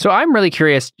ancestry. So I'm really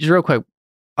curious, just real quick,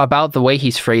 about the way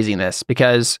he's phrasing this,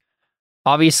 because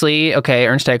obviously,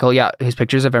 Ernst Haeckel, his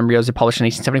pictures of embryos published in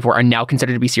 1874 are now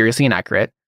considered to be seriously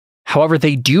inaccurate. However,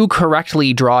 they do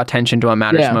correctly draw attention to what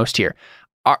matters most here.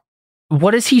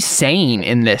 What is he saying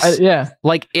in this?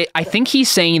 I think he's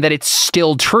saying that it's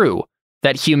still true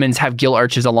that humans have gill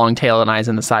arches, a long tail, and eyes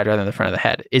on the side rather than the front of the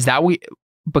head. Is that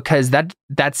because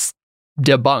that's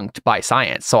debunked by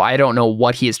science? So I don't know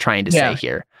what he is trying to say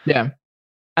here. Yeah,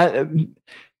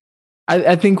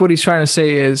 I think what he's trying to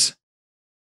say is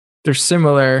they're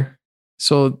similar,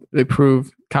 so they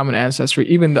prove common ancestry.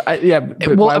 Even though,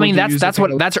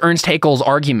 that's Ernst Haeckel's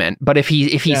argument. But if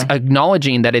he's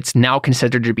acknowledging that it's now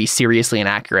considered to be seriously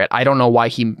inaccurate, I don't know why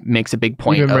he makes a big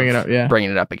point of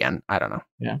bringing it up again. I don't know.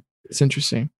 Yeah, it's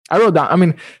interesting. I wrote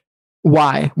down.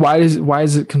 Why? Why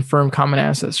is it confirmed common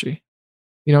ancestry?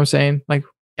 You know what I'm saying? Like,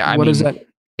 what is that?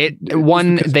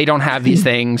 One, they don't have these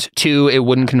things. Two, it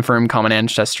wouldn't confirm common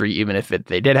ancestry, even if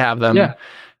they did have them. Yeah.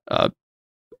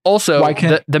 Also,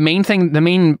 the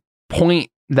main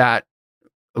point that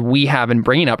we have in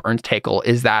bringing up Ernst Haeckel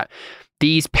is that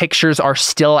these pictures are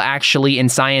still actually in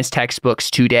science textbooks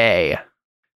today.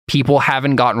 People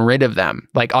haven't gotten rid of them.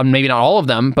 Like, maybe not all of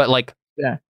them, but like,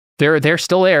 they're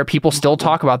still there. People still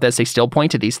talk about this. They still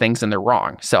point to these things, and they're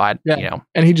wrong. So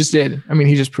and he just did. I mean,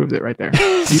 he just proved it right there.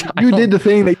 You did the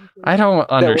thing that I don't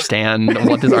understand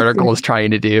what this article is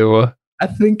trying to do. I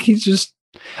think he's just.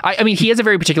 I mean, he has a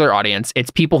very particular audience.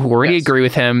 It's people who already agree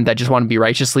with him that just want to be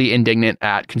righteously indignant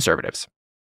at conservatives.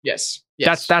 Yes.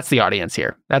 That's the audience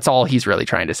here. That's all he's really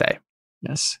trying to say.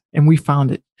 Yes. And we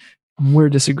found it. And we're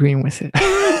disagreeing with it.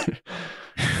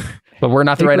 But we're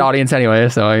not the right audience anyway,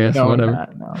 so I guess whatever.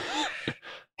 No.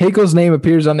 Haeckel's name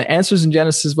appears on the Answers in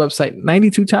Genesis website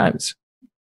 92 times.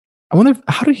 I wonder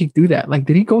how did he do that? Like,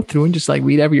 did he go through and just like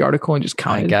read every article and just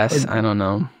count it? I guess. I don't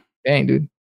know. Dang, dude.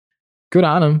 Good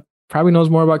on him. Probably knows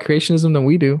more about creationism than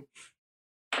we do.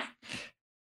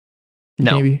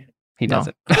 No, maybe he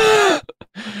doesn't.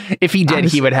 If he did,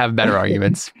 he would have better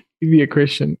arguments. He'd be a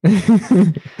Christian.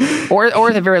 or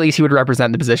at the very least, he would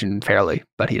represent the position fairly,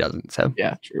 but he doesn't. So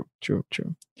yeah, true.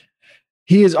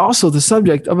 He is also the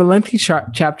subject of a lengthy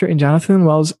chapter in Jonathan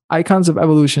Wells' Icons of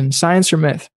Evolution, Science or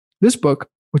Myth. This book,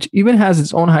 which even has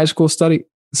its own high school study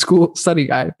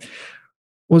guide,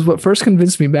 was what first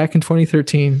convinced me back in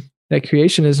 2013 that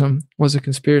creationism was a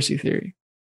conspiracy theory.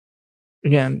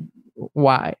 Again,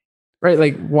 why? Right?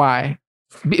 Like, why?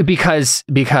 Because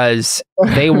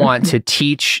they want to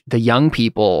teach the young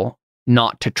people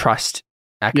not to trust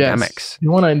academics. Yes.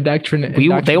 You want to indoctrinate.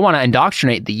 They want to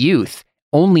indoctrinate the youth.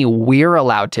 Only we're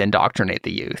allowed to indoctrinate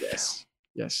the youth.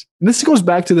 Yes. And this goes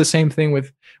back to the same thing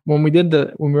with when we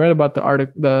read about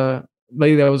the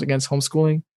lady that was against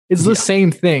homeschooling. It's the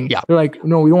same thing. Yeah. They're like,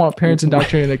 no, we don't want parents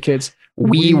indoctrinating their kids.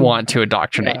 We want to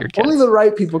indoctrinate your kids. Only the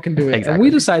right people can do it. Exactly. And we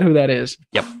decide who that is.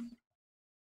 Yep.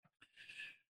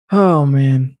 Oh,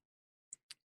 man.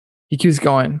 He keeps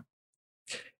going.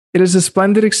 It is a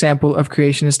splendid example of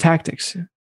creationist tactics,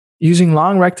 using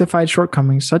long rectified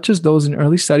shortcomings, such as those in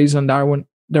early studies on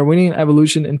Darwinian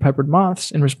evolution in peppered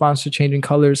moths in response to changing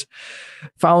colors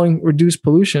following reduced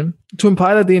pollution, to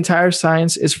imply that the entire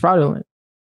science is fraudulent.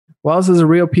 Wells is a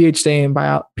real PhD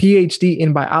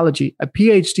in biology, a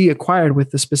PhD acquired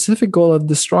with the specific goal of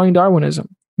destroying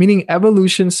Darwinism, meaning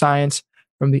evolution science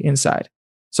from the inside.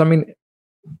 So, I mean,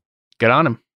 good on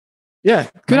him. Yeah,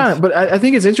 good on him. But I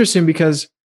think it's interesting because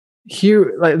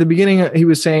here, like at the beginning, he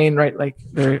was saying, right, like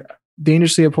they're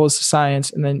dangerously opposed to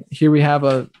science. And then here we have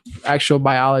a actual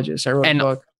biologist. I wrote a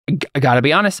book. I gotta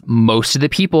be honest, most of the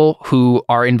people who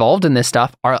are involved in this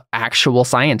stuff are actual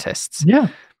scientists. Yeah.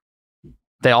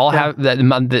 They all have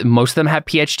most of them have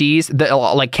PhDs.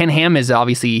 Like Ken Ham is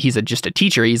obviously he's just a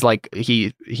teacher. He's like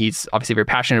he's obviously very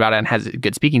passionate about it and has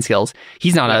good speaking skills.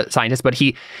 He's not a scientist, but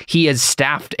he has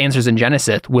staffed Answers in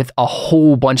Genesis with a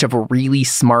whole bunch of really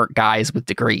smart guys with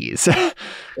degrees. Yes,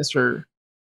 sir.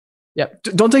 Yeah,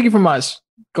 don't take it from us.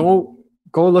 Go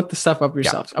look the stuff up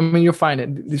yourself. Yeah. I mean, you'll find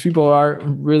it. These people are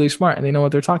really smart and they know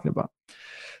what they're talking about.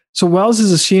 So Wells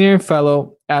is a senior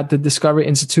fellow at the Discovery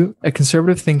Institute, a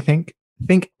conservative think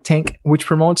tank which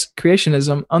promotes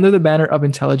creationism under the banner of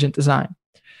intelligent design,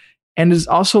 and is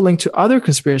also linked to other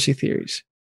conspiracy theories.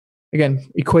 Again,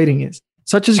 equating it,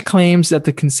 such as claims that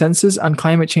the consensus on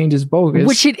climate change is bogus.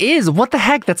 Which it is. What the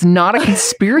heck? That's not a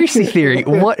conspiracy theory.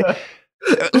 What?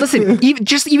 Listen, even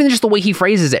just the way he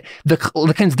phrases it, that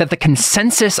the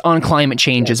consensus on climate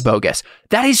change is bogus.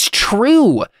 That is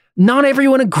true. Not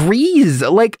everyone agrees.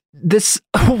 Like this,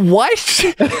 what?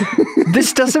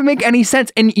 This doesn't make any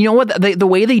sense. And you know what? The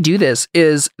way they do this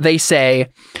is they say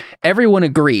everyone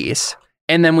agrees,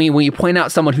 and then we point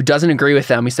out someone who doesn't agree with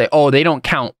them. We say, oh, they don't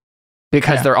count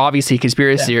because they're obviously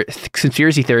conspiracy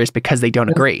theorists because they don't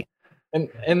agree.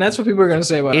 And that's what people are going to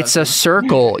say about it's us. A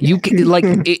circle. You can, like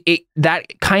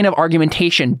that kind of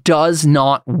argumentation does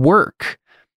not work.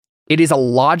 It is a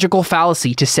logical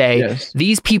fallacy to say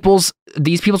these people's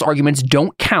arguments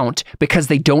don't count because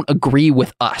they don't agree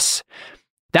with us.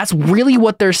 That's really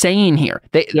what they're saying here.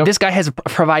 This guy has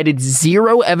provided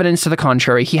zero evidence to the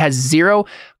contrary. He has zero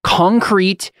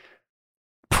concrete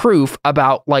proof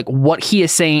about like what he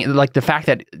is saying, like the fact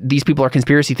that these people are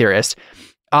conspiracy theorists.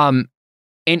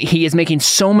 And he is making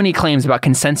so many claims about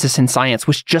consensus in science,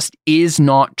 which just is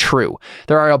not true.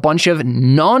 There are a bunch of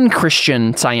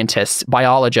non-Christian scientists,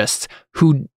 biologists,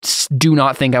 who do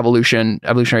not think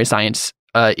evolutionary science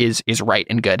is right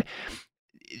and good.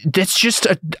 That's just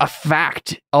a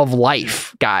fact of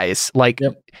life, guys. Like,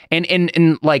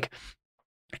 and like,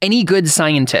 Any good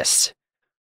scientist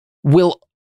will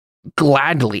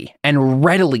gladly and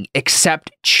readily accept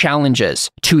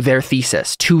challenges to their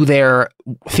thesis, to their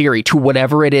theory, to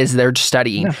whatever it is they're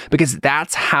studying, because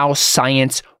that's how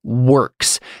science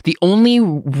works. The only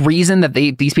reason that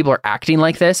these people are acting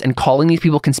like this and calling these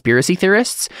people conspiracy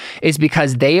theorists is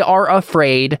because they are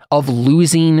afraid of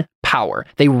losing power.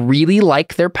 They really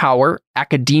like their power.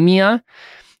 Academia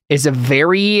is a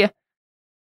very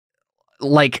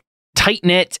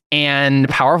tight-knit and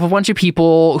powerful bunch of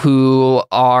people who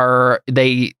are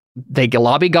they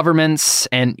lobby governments,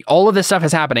 and all of this stuff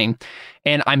is happening.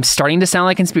 And I'm starting to sound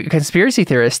like a conspiracy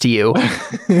theorist to you.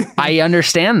 I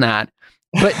understand that.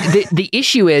 But the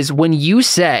issue is when you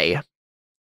say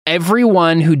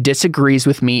everyone who disagrees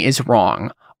with me is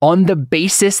wrong on the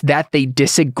basis that they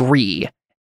disagree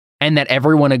and that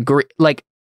everyone agree,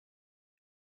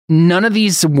 none of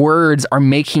these words are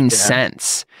making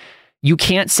sense. You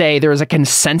can't say there is a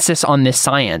consensus on this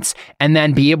science and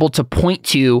then be able to point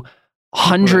to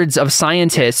hundreds of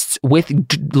scientists with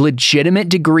legitimate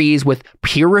degrees, with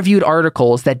peer-reviewed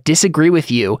articles that disagree with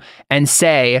you and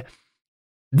say,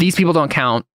 these people don't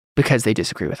count because they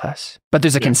disagree with us. But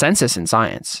there's a consensus in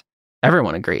science.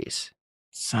 Everyone agrees.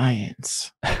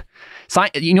 Science.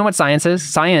 You know what science is?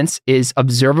 Science is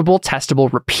observable,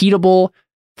 testable, repeatable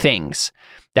things.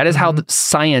 That is how the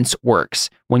science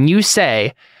works. When you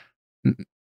say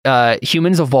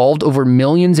humans evolved over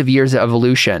millions of years of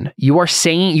evolution,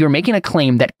 you're making a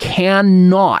claim that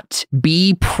cannot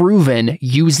be proven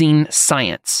using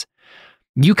science.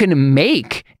 You can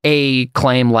make a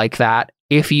claim like that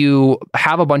if you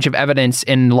have a bunch of evidence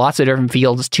in lots of different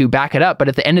fields to back it up. But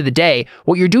at the end of the day,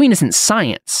 what you're doing isn't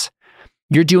science.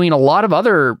 You're doing a lot of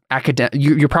other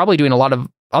you're probably doing a lot of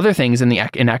other things in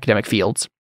academic fields.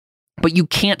 But you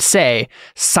can't say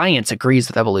science agrees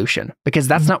with evolution, because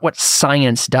that's not what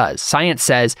science does. Science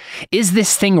says, is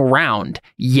this thing round?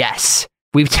 Yes.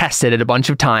 We've tested it a bunch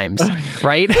of times,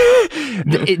 right?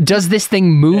 Does this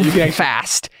thing move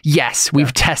fast? Yes,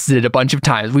 we've tested it a bunch of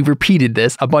times. We've repeated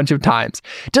this a bunch of times.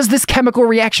 Does this chemical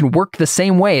reaction work the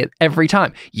same way every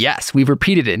time? Yes, we've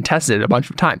repeated it and tested it a bunch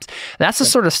of times. That's the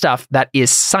sort of stuff that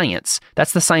is science.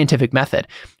 That's the scientific method.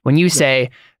 When you say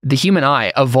the human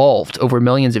eye evolved over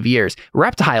millions of years,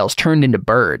 reptiles turned into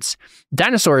birds,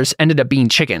 dinosaurs ended up being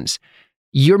chickens,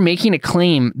 you're making a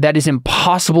claim that is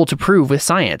impossible to prove with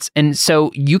science. And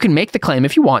so you can make the claim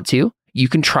if you want to. You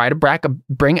can try to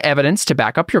bring evidence to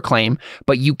back up your claim,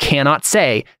 but you cannot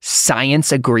say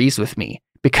science agrees with me,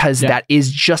 because that is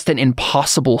just an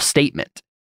impossible statement.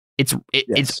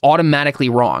 It's automatically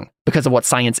wrong because of what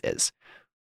science is.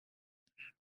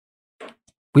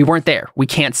 We weren't there. We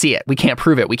can't see it. We can't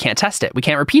prove it. We can't test it. We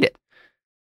can't repeat it.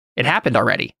 It happened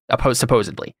already,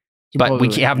 supposedly. But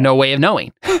we have no way of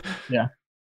knowing. Yeah.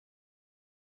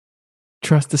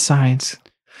 Trust the science.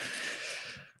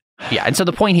 Yeah, and so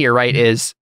the point here, right,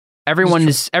 is everyone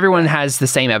has the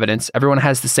same evidence. Everyone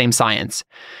has the same science.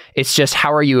 It's just,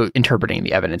 how are you interpreting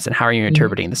the evidence and how are you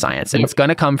interpreting the science? And it's going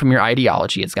to come from your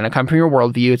ideology. It's going to come from your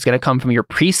worldview. It's going to come from your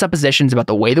presuppositions about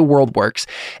the way the world works.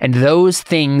 And those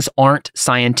things aren't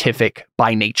scientific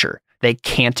by nature. They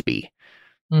can't be.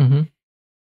 Mm-hmm.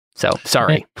 So,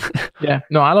 sorry. Yeah.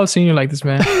 No, I love seeing you like this,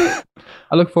 man.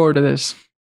 I look forward to this.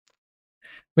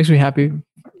 Makes me happy.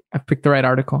 I picked the right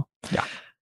article. Yeah.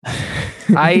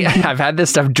 I've had this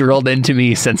stuff drilled into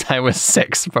me since I was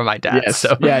 6 from my dad. Yes.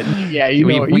 So yeah.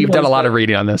 We've done a lot of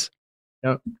reading on this.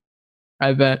 Yep.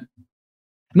 I bet.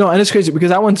 No, and it's crazy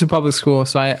because I went to public school,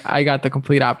 so I got the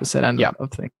complete opposite end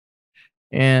of things.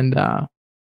 And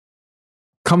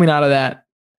coming out of that,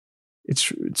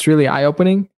 it's really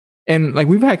eye-opening. And like,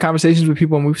 we've had conversations with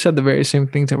people and we've said the very same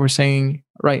things that we're saying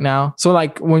right now. So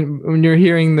like, when you're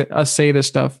hearing us say this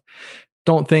stuff,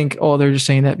 don't think, oh, they're just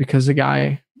saying that because the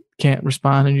guy can't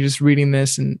respond and you're just reading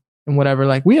this and whatever.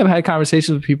 Like, we have had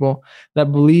conversations with people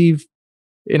that believe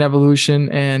in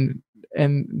evolution and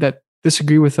that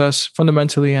disagree with us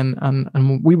fundamentally, and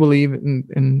we believe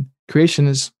in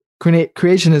creationism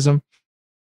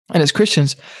and as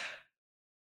Christians,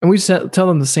 and we tell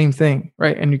them the same thing,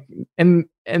 right? And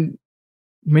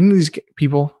many of these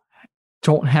people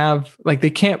don't have, like,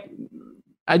 they can't.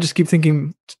 I just keep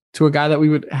thinking to a guy that we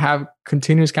would have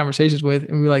continuous conversations with,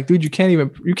 and we're like, dude, you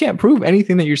can't prove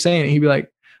anything that you're saying. And he'd be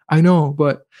like, I know,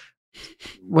 but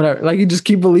whatever. Like, you just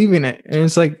keep believing it, and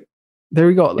it's like, there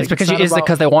we go. Like, it's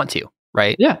because they want to,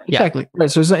 right? Yeah, exactly. Yeah.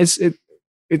 Right. So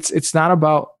it's not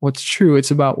about what's true.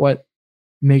 It's about what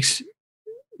makes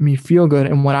me feel good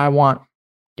and what I want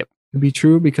to be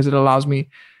true, because it allows me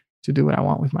to do what I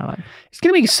want with my life. It's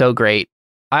gonna be so great.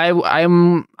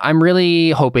 I'm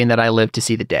really hoping that I live to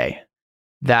see the day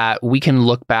that we can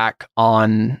look back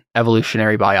on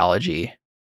evolutionary biology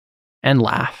and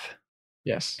laugh,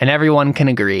 Yes. and everyone can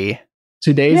agree,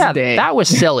 Today's the day. that was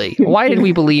silly. Why did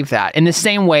we believe that? In the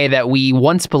same way that we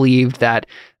once believed that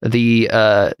the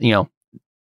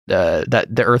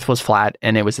Earth was flat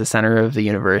and it was the center of the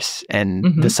universe,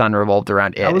 and the sun revolved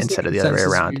around it instead of the other way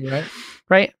around. View,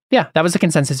 right? Yeah, that was the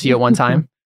consensus view at one time.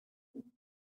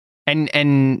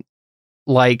 and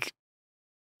like,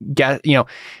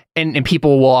 and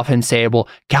people will often say, well,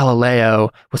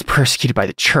 Galileo was persecuted by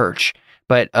the church,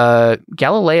 but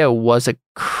Galileo was a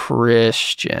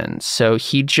Christian, so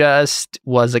he just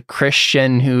was a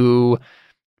Christian who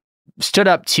stood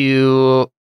up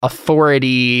to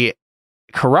authority,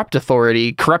 corrupt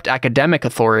academic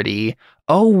authority.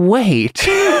 Oh wait,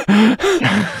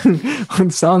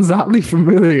 it sounds oddly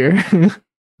familiar.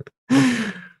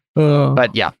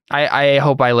 But yeah, I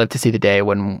hope I live to see the day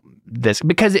when this,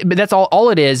 because that's all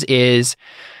it is it's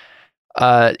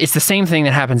the same thing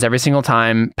that happens every single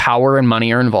time power and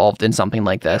money are involved in something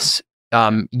like this.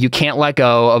 You can't let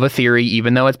go of a theory,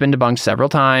 even though it's been debunked several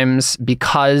times,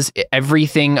 because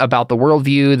everything about the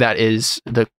worldview that is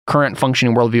the current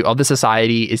functioning worldview of the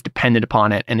society is dependent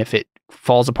upon it. And if it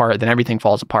falls apart, then everything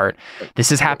falls apart.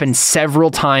 This has happened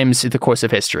several times through the course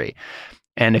of history.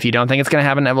 And if you don't think it's going to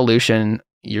have an evolution,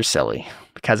 you're silly,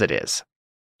 because it is.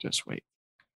 Just wait.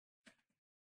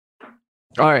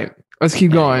 All right, let's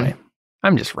keep going.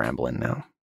 I'm just rambling now.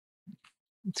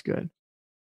 It's good.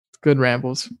 It's good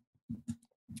rambles.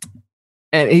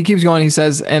 And he keeps going. He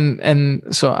says,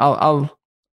 and so I'll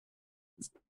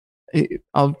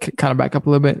kind of back up a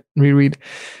little bit and reread.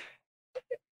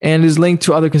 And is linked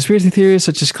to other conspiracy theories,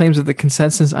 such as claims that the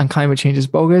consensus on climate change is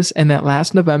bogus and that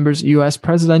last November's U.S.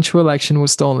 presidential election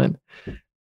was stolen.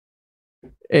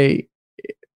 A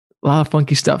lot of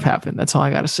funky stuff happened. That's all I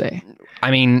got to say.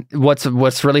 I mean,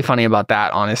 what's really funny about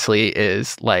that, honestly,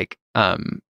 is like,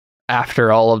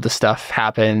 after all of the stuff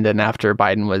happened and after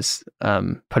Biden was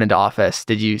put into office,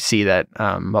 did you see that?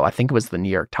 I think it was the New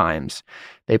York Times.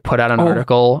 They put out an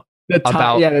article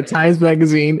about the Times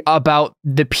Magazine about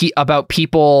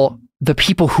people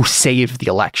who saved the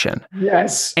election.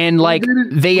 Yes, and like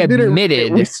they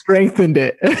admitted, we strengthened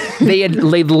it. they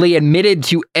admitted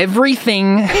to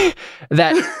everything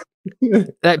that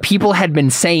people had been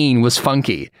saying was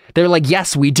funky. They're like,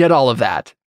 yes, we did all of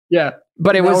that. Yeah.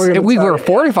 But we were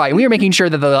fortified. We were making sure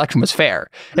that the election was fair.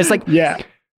 It's like, yeah.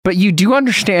 But you do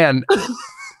understand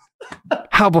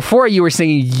how before you were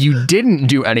saying you didn't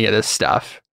do any of this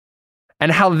stuff,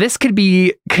 and how this could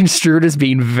be construed as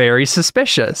being very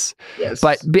suspicious. Yes.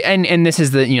 But and this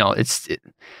is the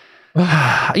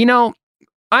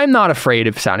I'm not afraid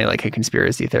of sounding like a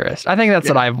conspiracy theorist. I think that's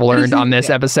what I've learned on this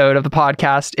episode of the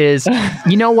podcast is,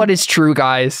 you know what is true,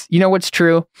 guys? You know what's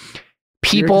true?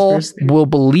 People will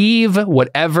believe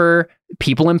whatever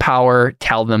people in power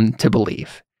tell them to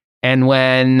believe. And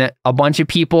when a bunch of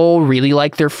people really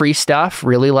like their free stuff,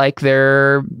 really like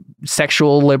their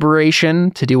sexual liberation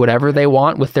to do whatever they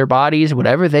want with their bodies,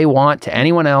 whatever they want to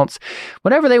anyone else,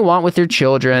 whatever they want with their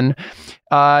children,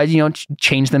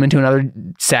 change them into another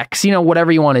sex,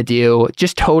 whatever you want to do,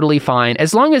 just totally fine.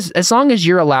 As long as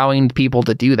you're allowing people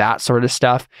to do that sort of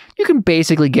stuff, you can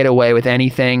basically get away with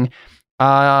anything.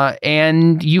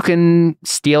 And you can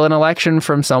steal an election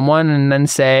from someone and then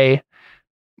say,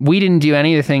 we didn't do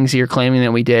any of the things you're claiming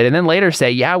that we did. And then later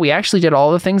say, yeah, we actually did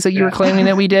all the things that you were claiming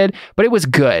that we did, but it was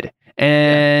good.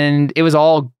 And it was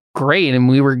all great. And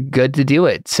we were good to do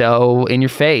it. So in your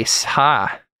face,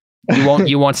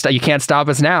 you can't stop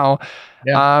us now.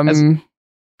 Yeah,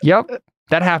 yep.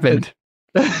 That happened.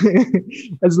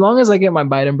 As long as I get my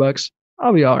Biden bucks,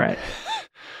 I'll be all right.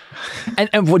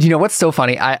 And what's so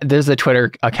funny? There's a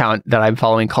Twitter account that I'm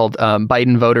following called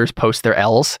Biden Voters Post Their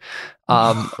L's,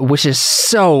 which is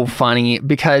so funny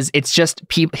because it's just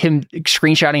him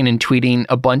screenshotting and tweeting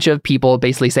a bunch of people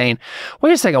basically saying,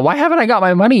 wait a second, why haven't I got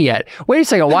my money yet? Wait a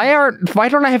second, why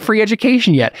don't I have free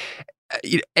education yet?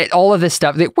 All of this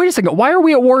stuff. Wait a second, why are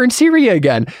we at war in Syria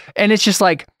again? And it's just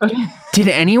like, did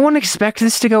anyone expect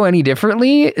this to go any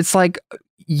differently? It's like,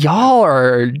 y'all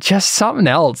are just something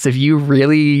else. If you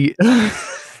really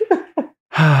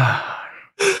a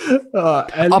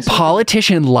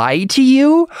politician lied to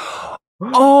you?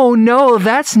 Oh no,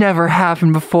 that's never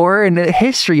happened before in the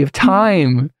history of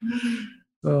time.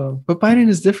 But Biden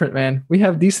is different, man. We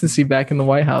have decency back in the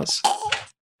White House,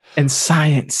 and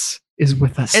science is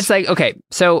with us. It's like, okay,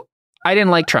 so I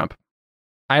didn't like Trump.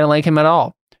 I didn't like him at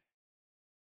all.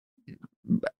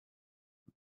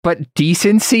 But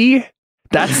decency?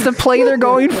 That's the play they're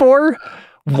going for?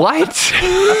 What?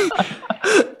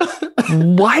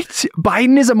 What?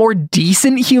 Biden is a more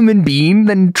decent human being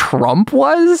than Trump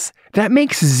was? That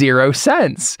makes zero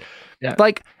sense. Yeah.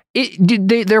 Like,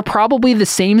 they're probably the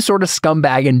same sort of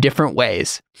scumbag in different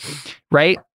ways,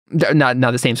 right? They're not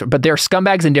the same sort, but they're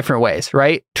scumbags in different ways,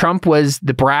 right? Trump was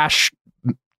the brash,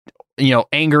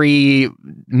 angry,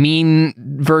 mean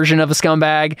version of a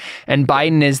scumbag, and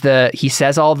Biden is he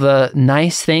says all the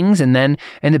nice things, and then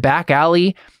in the back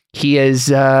alley, he is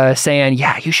saying,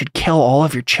 yeah, you should kill all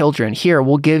of your children. Here,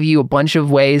 we'll give you a bunch of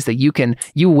ways that you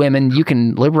women, you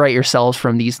can liberate yourselves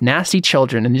from these nasty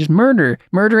children and just murder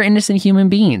innocent human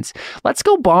beings. Let's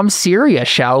go bomb Syria,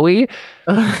 shall we?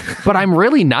 But I'm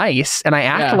really nice, and I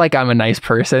act like I'm a nice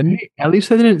person. Hey, at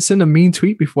least I didn't send a mean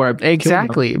tweet before I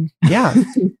exactly. Yeah.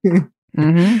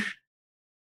 Mm-hmm.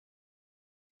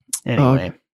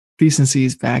 Anyway, decency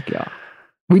is back, y'all.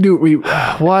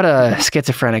 What a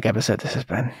schizophrenic episode this has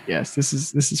been. Yes, this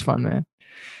is fun, man.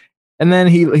 And then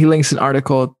he links an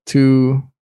article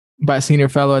by a senior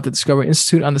fellow at the Discovery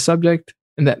Institute on the subject,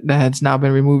 and that has now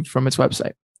been removed from its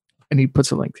website. And he puts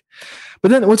a link.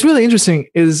 But then what's really interesting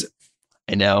is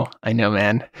I know,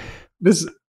 man. This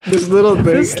little thing,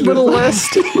 this little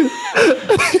list.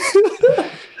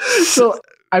 So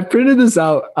I printed this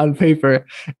out on paper,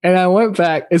 and I went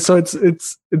back, and so it's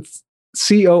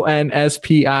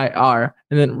CONSPIR,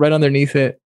 and then right underneath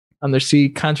it, under C,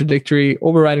 contradictory,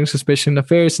 overriding suspicion,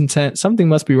 nefarious intent, something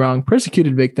must be wrong,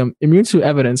 persecuted victim, immune to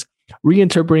evidence,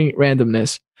 reinterpreting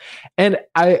randomness. And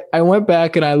I went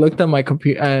back and I looked on my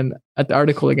computer and at the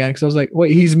article again, because I was like,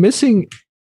 wait, he's missing.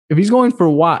 If he's going for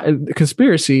what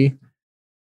conspiracy,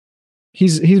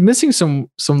 he's missing some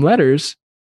letters.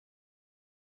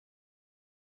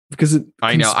 Because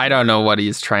I know, I don't know what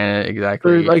he's trying to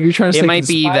exactly. Like you're trying to say it might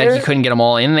be that he couldn't get them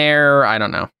all in there. I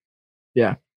don't know.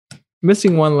 Yeah,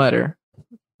 missing one letter.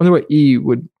 I wonder what E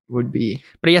would be.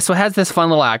 But yeah, so it has this fun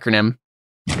little acronym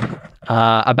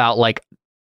about like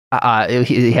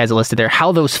he has it listed there.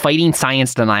 How those fighting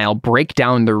science denial break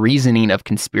down the reasoning of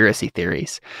conspiracy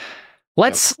theories.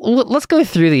 Let's go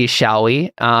through these, shall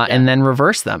we? And then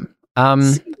reverse them.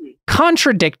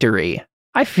 Contradictory.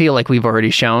 I feel like we've already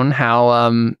shown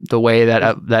how the way that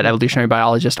evolutionary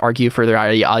biologists argue for their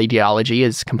ideology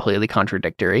is completely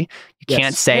contradictory. You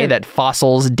can't say that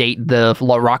fossils date the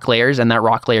rock layers and that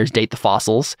rock layers date the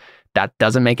fossils. That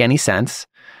doesn't make any sense.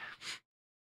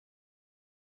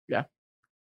 Yeah.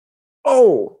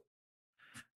 Oh,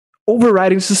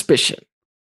 overriding suspicion.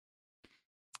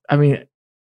 I mean,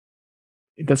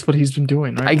 that's what he's been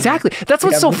doing, right? Exactly. That's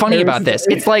what's so funny about this.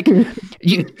 It's like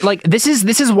this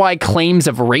is why claims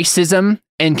of racism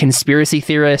and conspiracy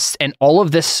theorists and all of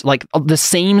this, like the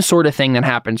same sort of thing that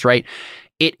happens, right?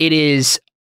 It's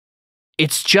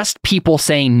just people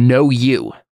saying no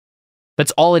you.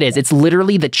 That's all it is. It's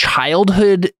literally the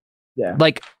childhood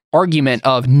like argument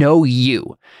of no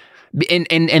you.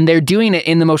 And they're doing it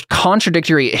in the most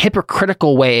contradictory,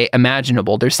 hypocritical way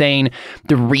imaginable. They're saying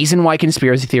the reason why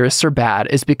conspiracy theorists are bad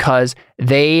is because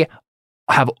they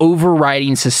have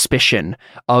overriding suspicion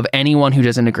of anyone who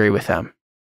doesn't agree with them.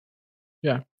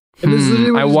 Yeah.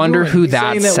 I wonder who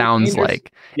that sounds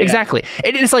like. Yeah. Exactly.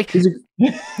 It's like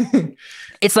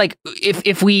it's like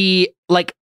if we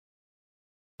like.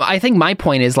 I think my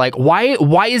point is like,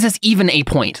 why is this even a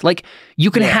point? Like, you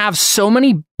can have so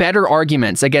many better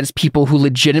arguments against people who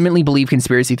legitimately believe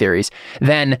conspiracy theories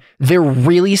than they're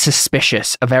really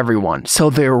suspicious of everyone. So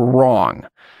they're wrong.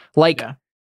 Like,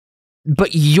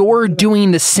 but you're doing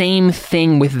the same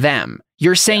thing with them.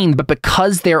 You're saying, but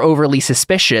because they're overly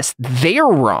suspicious, they're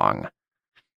wrong.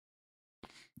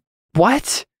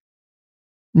 What?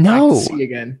 No. See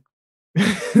again.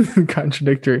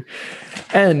 Contradictory.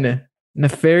 N.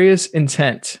 Nefarious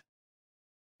intent.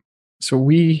 So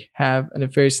we have a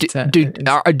nefarious intent. Do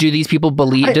these people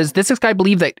believe? Does this guy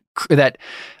believe that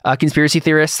conspiracy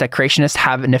theorists, that creationists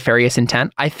have a nefarious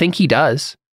intent? I think he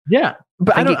does. Yeah,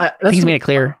 but I think he's made it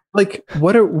clear. Like,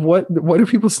 what do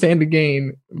people stand to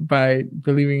gain by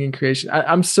believing in creation?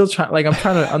 I'm still trying. Like, I'm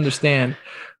trying to understand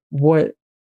what.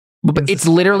 But it's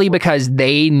literally because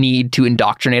they need to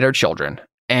indoctrinate our children,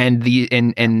 and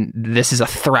this is a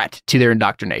threat to their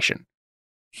indoctrination.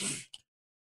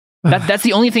 That's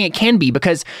the only thing it can be,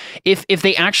 because if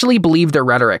they actually believe their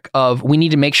rhetoric of we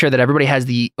need to make sure that everybody has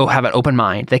have an open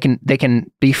mind, they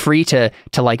can be free to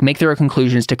like make their own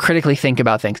conclusions, to critically think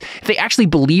about things. If they actually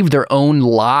believe their own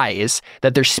lies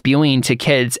that they're spewing to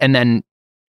kids, and then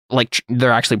like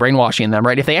they're actually brainwashing them,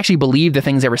 right? If they actually believe the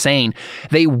things they were saying,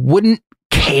 they wouldn't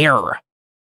care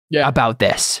about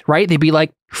this, right? They'd be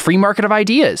like, free market of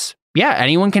ideas. Yeah,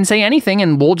 anyone can say anything,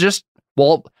 and we'll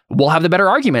have the better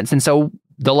arguments, and so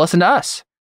they'll listen to us.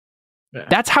 Yeah.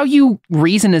 That's how you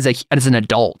reason as an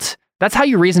adult. That's how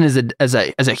you reason as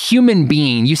a human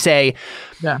being. You say,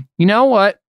 Yeah. You know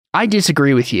what? I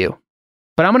disagree with you,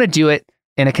 but I'm going to do it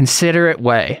in a considerate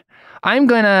way. I'm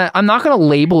not going to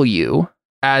label you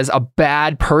as a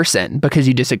bad person because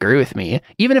you disagree with me,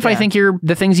 even if I think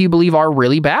the things you believe are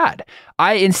really bad.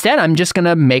 Instead, I'm just going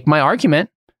to make my argument,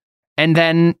 and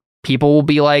then people will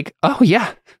be like, oh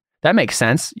yeah, that makes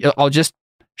sense. I'll just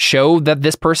show that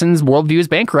this person's worldview is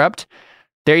bankrupt.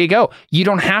 There you go. You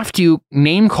don't have to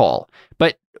name call,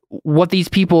 but what these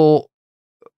people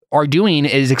are doing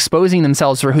is exposing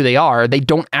themselves for who they are. They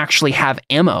don't actually have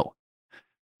ammo.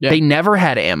 Yeah. They never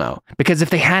had ammo, because if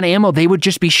they had ammo, they would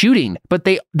just be shooting, but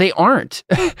they aren't.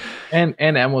 and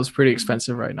ammo is pretty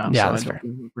expensive right now. Yeah, so that's fair.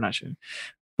 We're not shooting.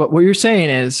 But what you're saying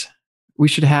is we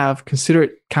should have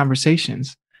considerate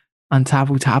conversations on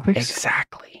taboo topics.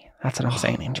 Exactly. That's what I'm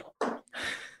saying, Angel.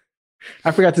 I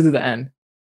forgot to do the N.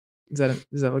 Does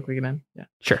that look like an N? Yeah.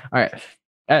 Sure. All right.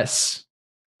 S.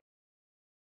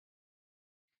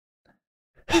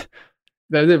 Did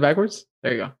I do it backwards?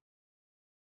 There you go.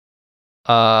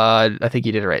 I think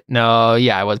you did it right. No,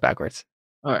 yeah, I was backwards.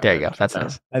 All right. There you go. That's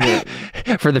nice. I did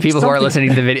it. For the people who are listening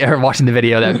to the video or watching the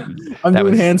video, I'm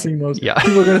doing hand signals. Yeah.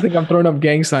 People are gonna think I'm throwing up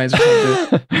gang signs or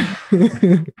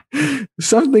something.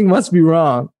 Something must be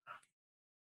wrong.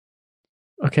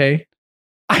 Okay.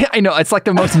 I know it's like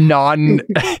the most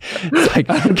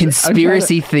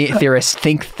conspiracy theorists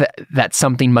think that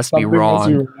something must be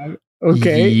wrong.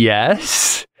 Okay.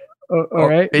 Yes. All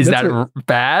right. Is that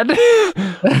bad?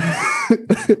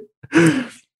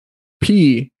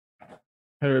 P.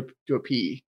 How do I do a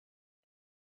P?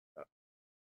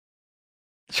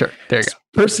 Sure. There you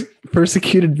go.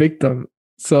 Persecuted victim.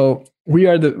 So we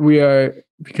are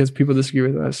because people disagree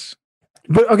with us.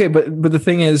 But okay, but the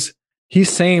thing is, he's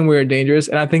saying we're dangerous,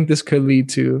 and I think this could lead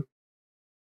to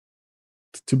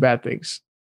bad things.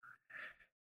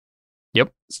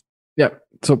 Yep. Yep.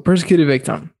 So persecuted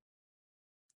victim.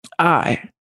 I,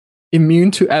 immune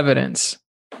to evidence.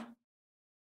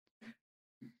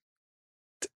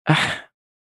 I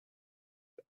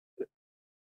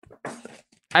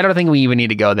don't think we even need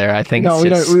to go there. I think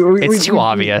it's too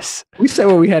obvious. We said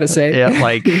what we had to say. Yeah,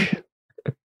 like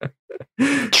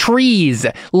trees,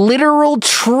 literal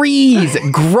trees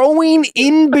growing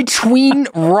in between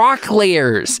rock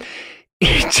layers.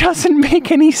 It doesn't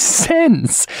make any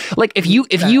sense. Like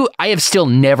I have still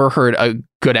never heard a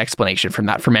good explanation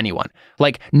from anyone.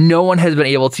 Like no one has been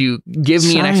able to give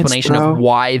me an explanation of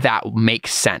why that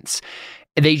makes sense.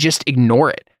 They just ignore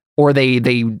it, or they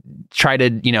try to,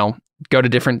 go to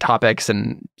different topics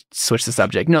and switch the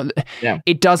subject. No,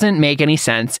 It doesn't make any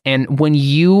sense. And when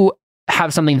you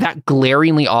have something that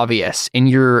glaringly obvious in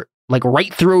your, like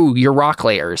right through your rock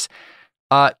layers,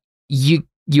 you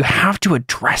have to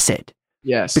address it.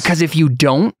 Yes. Because if you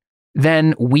don't,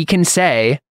 then we can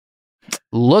say,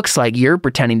 looks like you're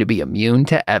pretending to be immune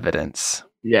to evidence.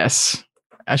 Yes.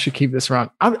 I should keep this wrong.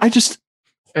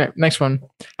 Next one.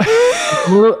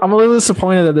 I'm a little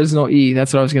disappointed that there's no E.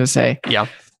 That's what I was going to say. Yeah.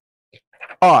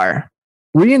 R.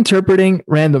 Reinterpreting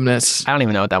randomness. I don't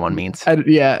even know what that one means. And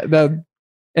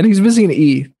he's missing an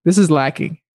E. This is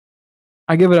lacking.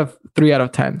 I give it a 3 out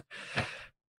of 10.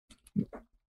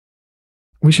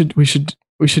 We should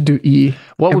do E.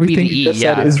 What would be the E? You just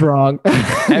said is wrong.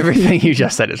 Everything you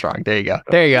just said is wrong. There you go.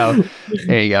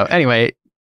 Anyway,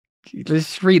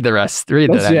 let's read the rest.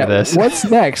 Read the end of this. What's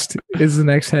next is the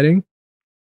next heading.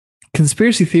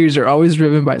 Conspiracy theories are always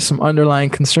driven by some underlying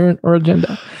concern or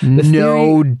agenda.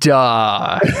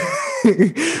 Duh.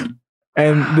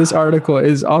 And this article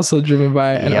is also driven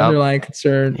by an underlying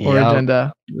concern or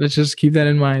agenda. Let's just keep that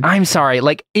in mind. I'm sorry.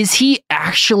 Like, is he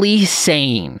actually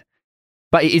saying,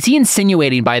 but is he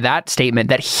insinuating by that statement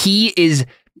that he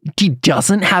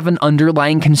doesn't have an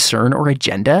underlying concern or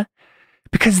agenda?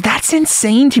 Because that's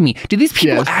insane to me. Do these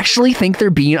people actually think they're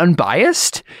being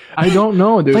unbiased? I don't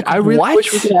know, dude. Like, I really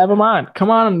wish we could have him on. Come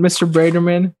on, Mr.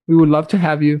 Braderman. We would love to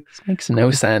have you. This makes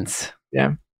no sense.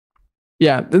 Yeah.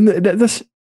 Yeah.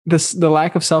 The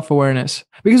lack of self-awareness.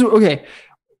 Because, okay,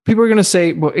 people are going to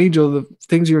say, well, Angel, the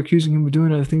things you're accusing him of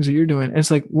doing are the things that you're doing. And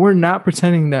it's like, we're not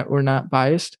pretending that we're not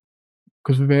biased,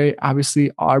 because we very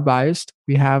obviously are biased.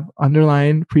 We have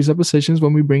underlying presuppositions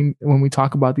when we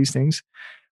talk about these things.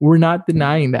 We're not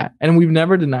denying that. And we've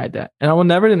never denied that. And I will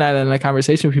never deny that in a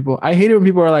conversation with people. I hate it when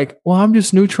people are like, well, I'm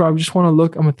just neutral. I just want to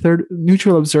look. I'm a third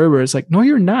neutral observer. It's like, no,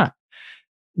 you're not.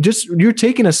 Just, you're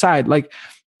taking a side. Like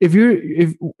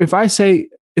if I say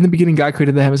in the beginning, God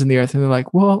created the heavens and the earth, and they're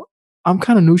like, well, I'm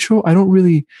kind of neutral. I don't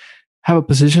really have a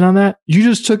position on that. You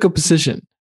just took a position.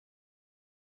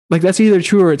 Like that's either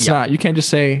true or it's not. You can't just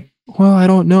say, well, I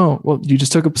don't know. Well, you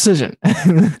just took a position.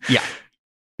 Yeah.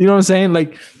 You know what I'm saying?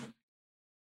 Like,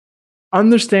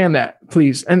 understand that,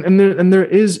 please. And there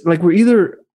is, like, we're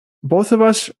either, both of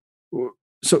us,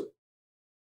 so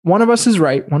one of us is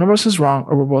right, one of us is wrong,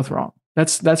 or we're both wrong.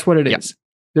 That's what it is.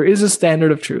 There is a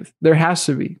standard of truth. There has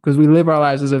to be, because we live our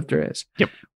lives as if there is. Yep.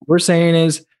 What we're saying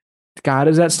is, God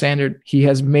is that standard. He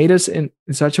has made us in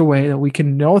such a way that we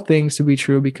can know things to be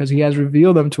true because he has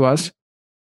revealed them to us.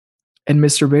 And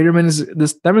Mr. Baderman is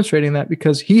this demonstrating that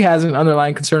because he has an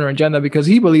underlying concern or agenda, because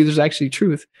he believes there's actually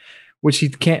truth, which he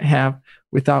can't have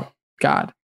without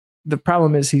God. The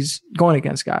problem is he's going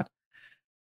against God.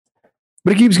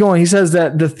 But he keeps going. He says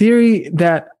that the theory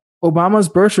that Obama's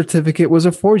birth certificate was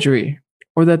a forgery,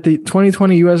 or that the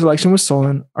 2020 U.S. election was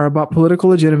stolen, are about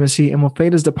political legitimacy and will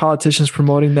fade as the politicians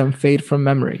promoting them fade from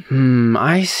memory.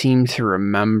 I seem to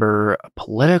remember a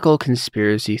political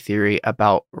conspiracy theory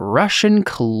about Russian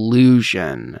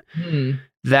collusion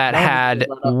that had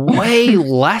way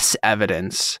less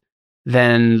evidence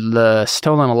than the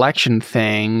stolen election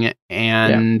thing.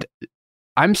 And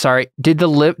I'm sorry, did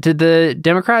the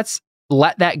Democrats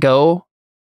let that go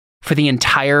for the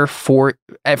entire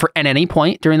at any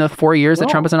point during the 4 years that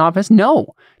Trump was in office?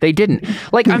 No, they didn't.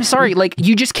 Like, I'm sorry, like,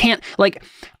 you just can't, like,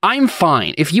 I'm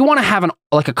fine. If you want to have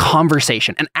a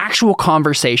conversation, an actual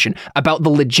conversation about the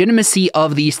legitimacy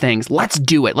of these things, let's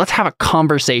do it. Let's have a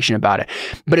conversation about it.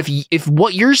 But if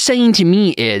what you're saying to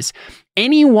me is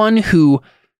anyone who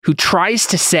tries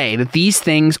to say that these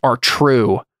things are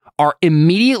true are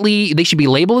immediately, they should be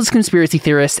labeled as conspiracy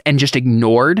theorists and just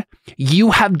ignored, you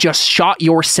have just shot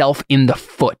yourself in the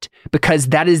foot, because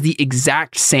that is the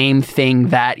exact same thing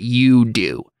that you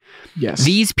do. Yes.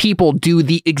 These people do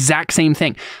the exact same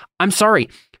thing. I'm sorry.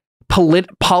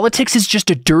 Politics is just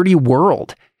a dirty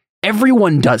world.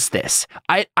 Everyone does this.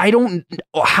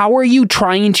 How are you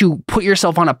trying to put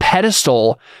yourself on a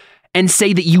pedestal and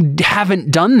say that you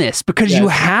haven't done this? Because you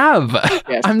have.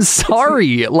 Yes. I'm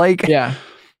sorry.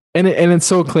 And it's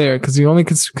so clear because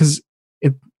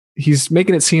he's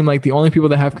making it seem like the only people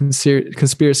that have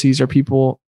conspiracies are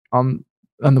people on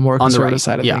the more conservative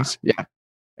side of things. Yeah.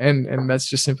 And that's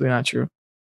just simply not true.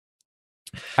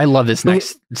 I love this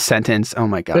next sentence. Oh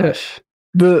my gosh.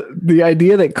 The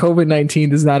idea that COVID-19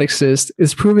 does not exist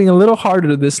is proving a little harder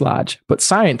to dislodge, but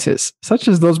scientists, such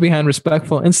as those behind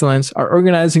Respectful Insolence, are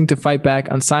organizing to fight back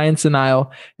on science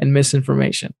denial and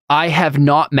misinformation. I have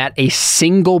not met a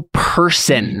single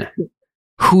person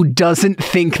who doesn't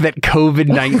think that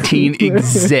COVID-19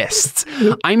 exists.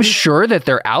 I'm sure that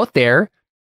they're out there.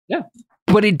 Yeah.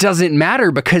 But it doesn't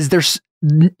matter because there's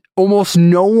almost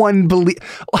no one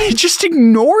just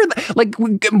ignore that. Like,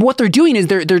 what they're doing is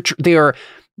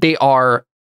they are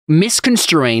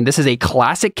misconstruing. This is a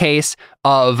classic case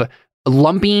of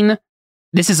lumping.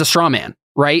 This is a straw man,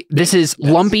 right? This is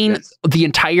lumping the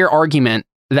entire argument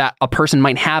that a person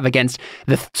might have against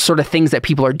the sort of things that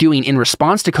people are doing in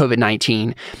response to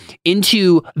COVID-19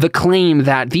 into the claim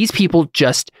that these people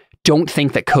just don't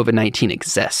think that COVID-19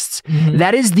 exists. Mm-hmm.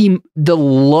 That is the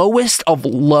lowest of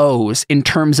lows in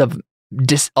terms of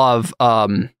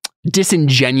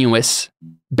disingenuous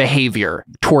behavior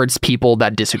towards people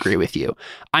that disagree with you.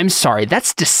 I'm sorry,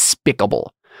 that's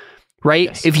despicable, right?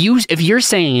 Yes. If you're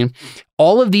saying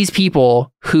all of these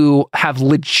people who have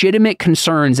legitimate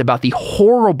concerns about the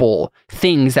horrible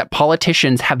things that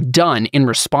politicians have done in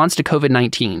response to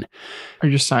COVID-19 are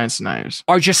just science deniers.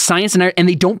 And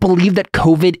they don't believe that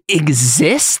COVID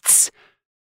exists,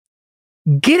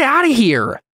 get out of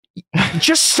here.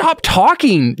 Just stop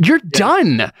talking. You're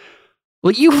done.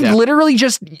 Like, you've literally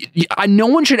just, no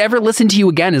one should ever listen to you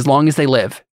again as long as they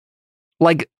live.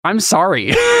 Like, I'm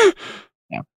sorry.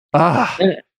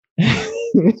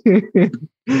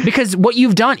 Because what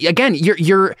you've done, again,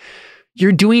 you're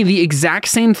doing the exact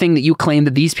same thing that you claim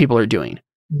that these people are doing.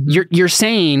 Mm-hmm. You're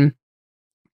saying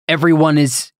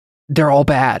they're all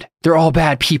bad. They're all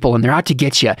bad people and they're out to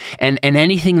get you. And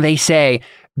anything they say,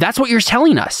 that's what you're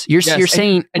telling us. You're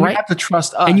saying, and right? You have to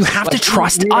trust us. And you have to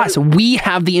trust us. We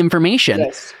have the information.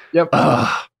 Yes. Yep.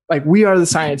 Like, we are the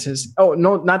scientists. Oh,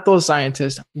 no, not those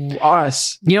scientists.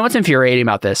 Us. You know what's infuriating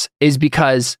about this is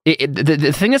because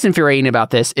the thing that's infuriating about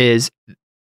this is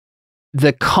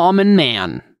the common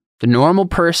man, the normal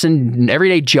person,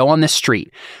 everyday Joe on the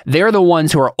street. They're the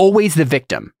ones who are always the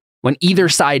victim when either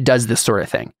side does this sort of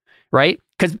thing, right?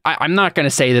 Because I'm not going to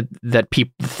say that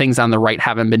things on the right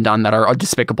haven't been done that are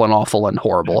despicable and awful and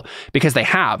horrible, because they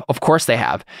have. Of course they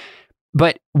have.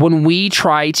 But when we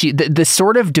try to, the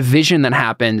sort of division that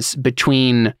happens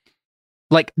between,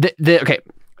 like,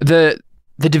 the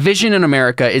division in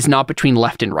America is not between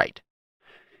left and right.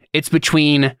 It's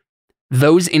between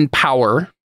those in power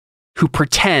who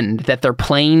pretend that they're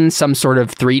playing some sort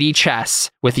of 3D chess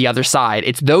with the other side.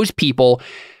 It's those people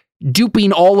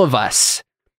duping all of us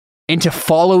into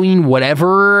following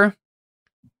whatever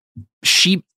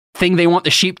sheep thing they want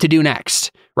the sheep to do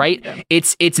next, right? Yeah.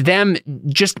 It's them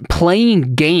just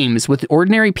playing games with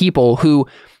ordinary people who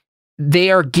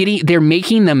they're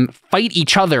making them fight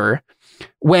each other,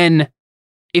 when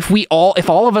if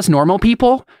all of us normal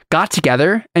people got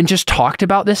together and just talked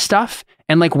about this stuff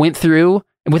and like went through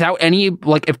without any,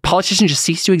 like, if politicians just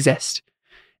ceased to exist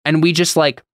and we just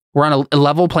like were on a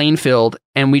level playing field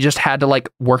and we just had to like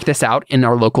work this out in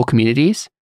our local communities,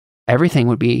 everything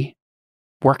would be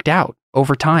worked out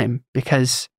over time,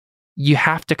 because you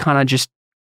have to kind of just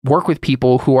work with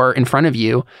people who are in front of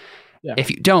you. Yeah.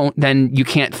 If you don't, then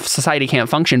society can't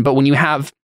function. But when you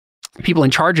have people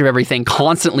in charge of everything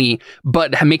constantly,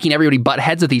 but making everybody butt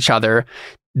heads with each other,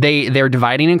 they're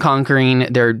dividing and conquering.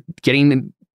 They're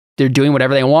doing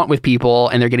whatever they want with people,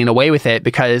 and they're getting away with it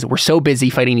because we're so busy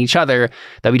fighting each other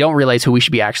that we don't realize who we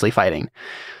should be actually fighting.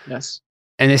 Yes.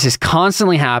 And this is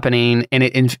constantly happening, and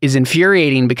it is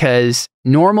infuriating because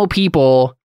normal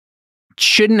people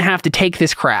shouldn't have to take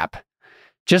this crap.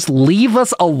 Just leave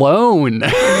us alone.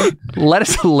 Let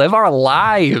us live our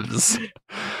lives.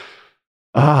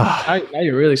 Now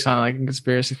you really sound like a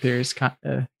conspiracy theorist.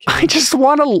 I just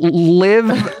want to live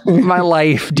my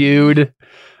life, dude.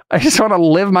 I just want to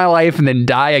live my life and then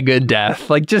die a good death.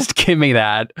 Like, just give me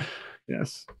that.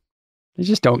 Yes. I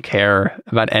just don't care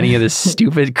about any of this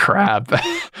stupid crap.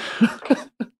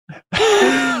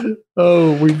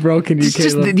 Oh, we've broken you,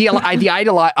 Caleb.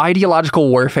 The ideological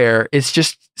warfare is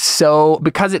just so,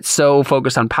 because it's so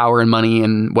focused on power and money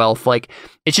and wealth, like,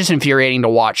 it's just infuriating to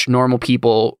watch normal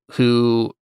people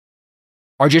who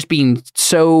are just being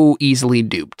so easily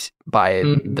duped by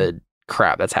the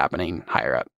crap that's happening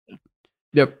higher up.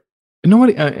 Yep. And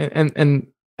nobody, and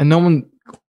no one,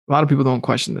 a lot of people don't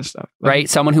question this stuff. Like, right?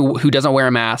 Someone who doesn't wear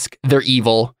a mask, they're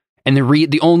evil. And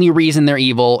the only reason they're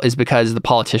evil is because the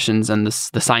politicians and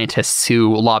the scientists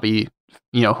who lobby,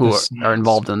 who are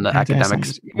involved in the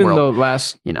academics Even world. though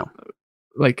last,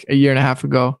 like a year and a half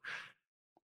ago,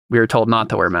 we were told not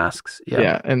to wear masks.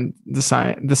 Yeah, and the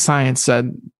science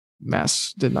said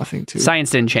masks did nothing to.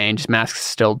 Science didn't change. Masks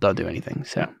still don't do anything.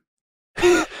 So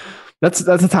that's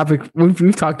a topic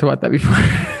we've talked about that before.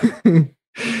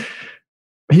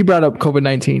 He brought up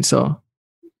COVID-19, so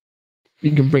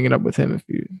you can bring it up with him if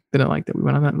you didn't like that we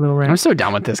went on that little rant. I'm so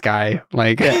down with this guy.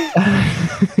 Like,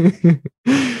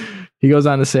 he goes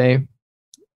on to say,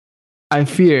 I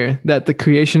fear that the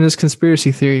creationist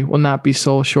conspiracy theory will not be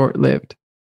so short-lived.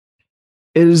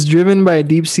 It is driven by a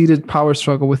deep-seated power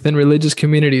struggle within religious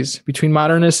communities, between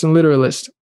modernists and literalists,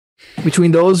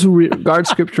 between those who regard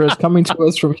scripture as coming to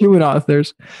us from human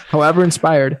authors, however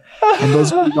inspired, and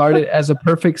those who regard it as a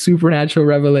perfect supernatural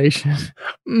revelation.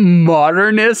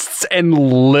 Modernists and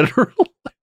literalists.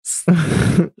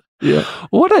 Yeah.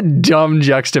 What a dumb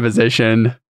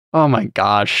juxtaposition. Oh my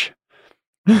gosh.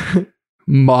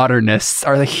 Modernists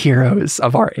are the heroes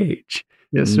of our age.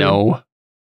 Yes, sir. No.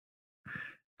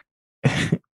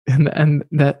 And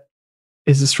that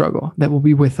is a struggle that will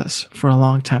be with us for a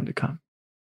long time to come.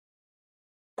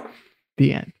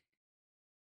 The end.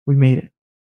 We made it.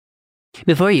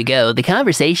 Before you go, The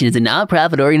Conversation is a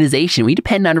nonprofit organization. We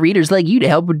depend on readers like you to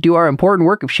help do our important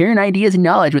work of sharing ideas and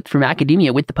knowledge from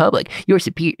academia with the public. Your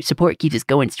support keeps us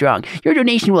going strong. Your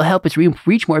donation will help us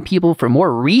reach more people for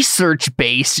more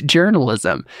research-based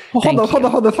journalism. Hold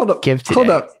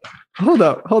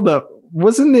up.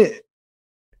 Wasn't it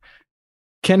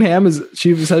Ken Ham, as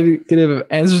chief executive of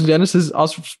Answers Genesis,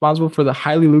 also responsible for the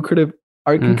highly lucrative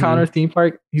Ark Encounter theme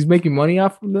park? He's making money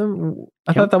off of them.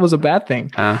 I thought that was a bad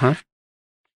thing.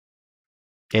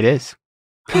 It is.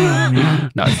 No,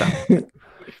 it's not.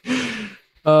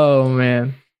 Oh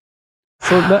man.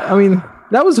 So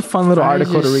that was a fun little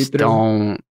article to read through.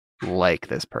 Don't like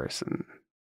this person.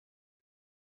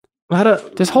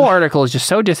 This whole article is just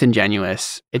so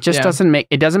disingenuous. It just doesn't make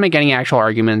any actual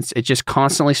arguments. It just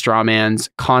constantly strawmans,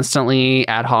 constantly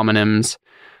ad hominems.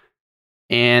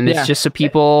 And it's just so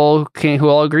people who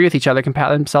all agree with each other can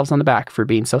pat themselves on the back for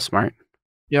being so smart.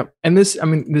 Yep. And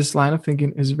this line of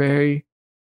thinking is very,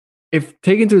 if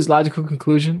taken to its logical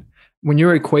conclusion, when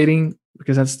you're equating,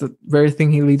 because that's the very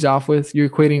thing he leads off with, you're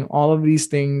equating all of these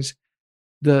things,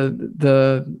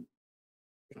 the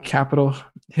Capitol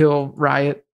Hill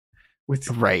riot with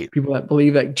people that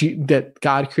believe that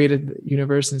God created the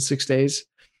universe in 6 days,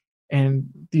 and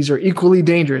these are equally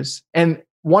dangerous. And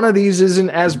one of these isn't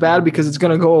as bad because it's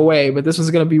going to go away, but this one's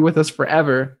going to be with us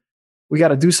forever. We got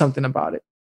to do something about it.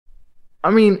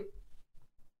 I mean,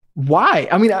 Why?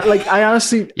 I mean, I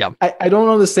honestly, Yeah. I don't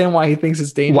understand why he thinks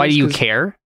it's dangerous. Why do you 'cause-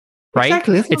 care? Right?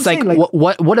 Exactly. That's what It's I'm like,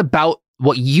 saying, what about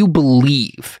what you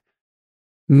believe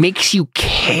makes you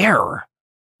care?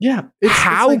 Yeah. It's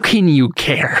How like, can you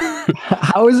care?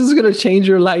 how is this going to change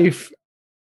your life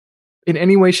in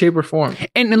any way, shape, or form?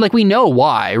 And like we know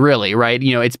why, really, right?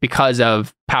 You know, it's because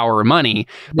of power or money.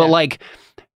 But Yeah. like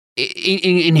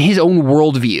in his own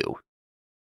worldview,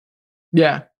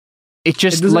 Yeah. it's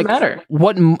just It doesn't like matter.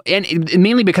 and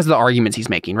mainly because of the arguments he's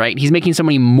making, right? He's making so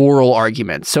many moral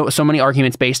arguments, so many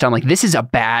arguments based on like this is a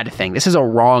bad thing, this is a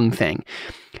wrong thing.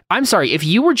 I'm sorry, if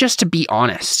you were just to be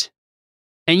honest,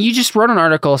 and you just wrote an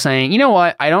article saying, you know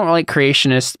what, I don't like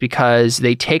creationists because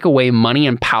they take away money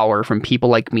and power from people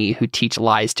like me who teach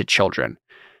lies to children.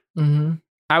 Mm-hmm.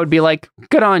 I would be like,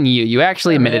 good on you. You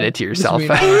actually admitted it to yourself.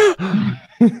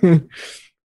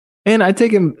 And I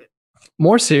take him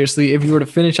more seriously if you were to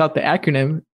finish out the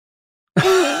acronym.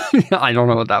 I don't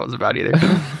know what that was about either.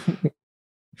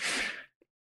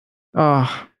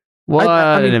 Oh, What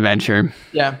I mean, an adventure.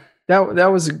 yeah,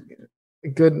 that was a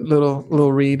good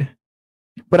little read.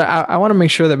 But I want to make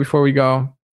sure that before we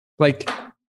go, like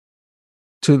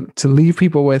to leave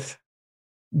people with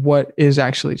what is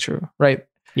actually true, right?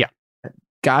 Yeah.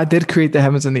 God did create the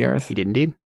heavens and the earth. He did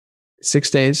indeed. 6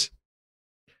 days.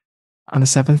 On the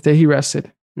seventh day, he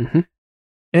rested. Mm-hmm.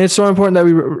 And it's so important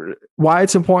that why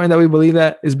it's important that we believe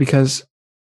that is because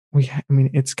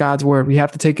it's God's word. We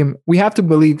have to take him. We have to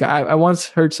believe God. I once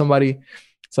heard somebody,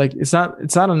 it's like, it's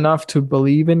not enough to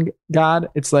believe in God.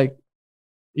 It's like,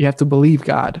 you have to believe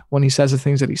God when he says the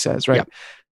things that he says, right? Yep.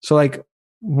 So like,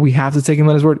 we have to take him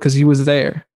at his word because he was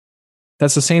there.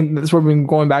 That's the same. That's what we've been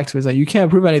going back to, is like, you can't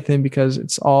prove anything because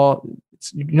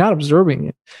you're not observing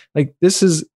it. Like, this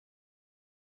is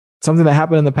something that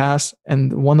happened in the past,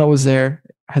 and the one that was there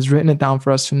has written it down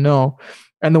for us to know.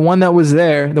 And the one that was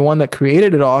there, the one that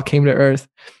created it all, came to earth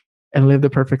and lived the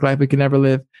perfect life we could never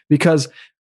live. Because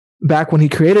back when he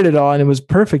created it all and it was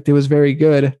perfect, it was very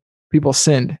good, people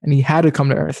sinned, and he had to come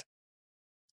to earth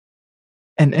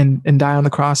and die on the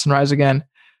cross and rise again.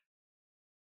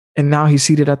 And now he's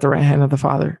seated at the right hand of the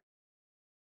Father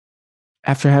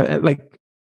after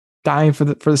dying for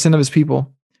the sin of his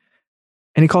people.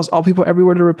 And he calls all people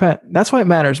everywhere to repent. That's why it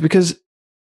matters, because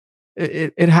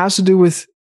it has to do with,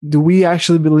 do we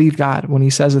actually believe God when he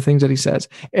says the things that he says?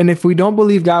 And if we don't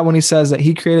believe God when he says that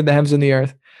he created the heavens and the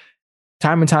earth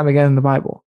time and time again in the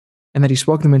Bible, and that he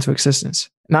spoke them into existence,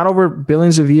 not over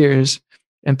billions of years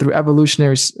and through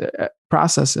evolutionary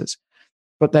processes,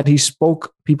 but that he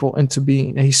spoke people into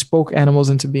being, and he spoke animals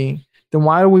into being, then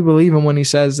why do we believe him when he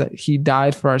says that he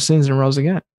died for our sins and rose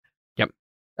again? Yep.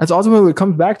 That's ultimately what it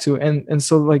comes back to. And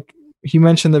so, like, he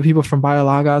mentioned the people from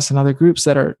Biologos and other groups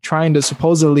that are trying to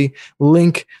supposedly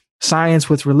link science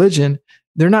with religion.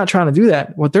 They're not trying to do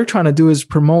that. What they're trying to do is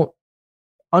promote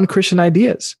unchristian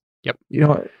ideas. Yep. You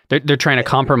know, they're trying to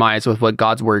compromise with what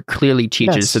God's word clearly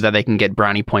teaches, Yes. so that they can get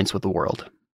brownie points with the world.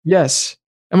 yes.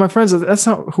 And my friends, that's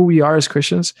not who we are as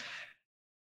Christians.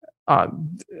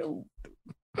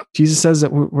 Jesus says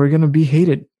that we're going to be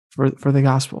hated for the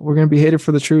gospel. We're going to be hated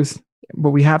for the truth,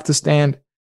 but we have to stand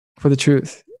for the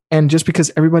truth. And just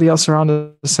because everybody else around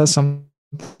us says something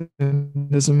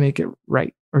doesn't make it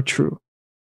right or true.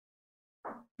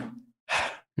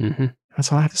 Mm-hmm.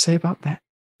 That's all I have to say about that.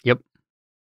 Yep.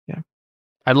 Yeah.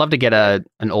 I'd love to get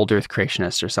an old earth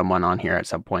creationist or someone on here at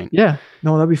some point. Yeah.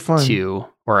 No, that'd be fun.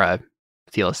 Or a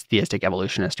theistic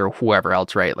evolutionist or whoever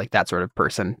else, right? Like that sort of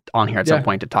person on here at some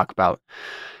point to talk about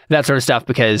that sort of stuff,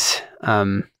 because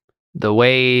the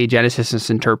way Genesis is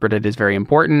interpreted is very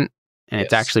important, and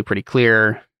it's actually pretty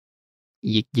clear.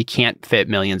 You can't fit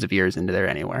millions of years into there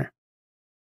anywhere.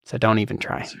 So don't even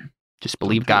try. Just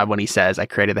believe God when he says, I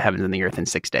created the heavens and the earth in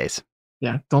 6 days.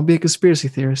 Yeah. Don't be a conspiracy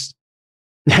theorist.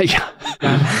 Yeah.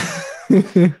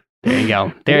 There you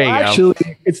go. There you go.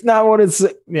 Actually, it's not what it's.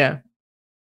 Yeah.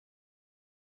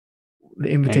 The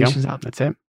invitation's out. That's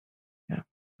it. Yeah.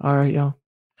 All right, yo.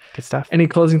 Good stuff. Any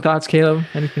closing thoughts, Caleb?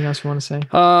 Anything else you want to say?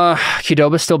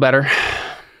 Qdoba's still better.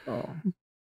 Oh.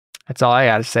 That's all I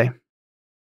got to say.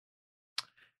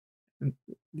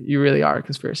 You really are a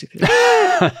conspiracy theorist.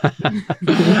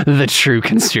 The true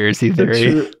conspiracy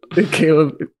theory.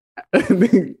 Caleb.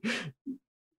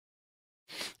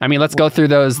 I mean, let's go through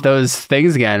those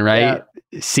things again, right?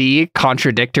 Yeah. See,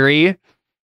 contradictory.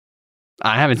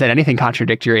 I haven't said anything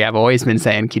contradictory. I've always been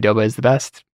saying Qdoba is the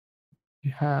best.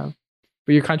 You have.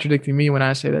 But you're contradicting me when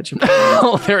I say that.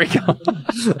 Oh, there we go.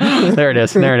 There it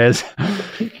is. There it is.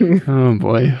 Oh,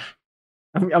 boy.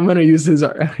 I'm going to use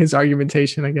his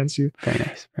argumentation against you. Very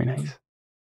nice. Very nice.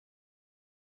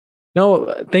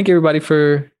 No, thank everybody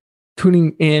for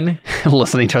tuning in.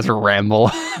 Listening to us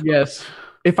ramble. Yes.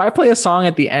 If I play a song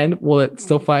at the end, will it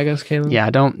still flag us, Caleb?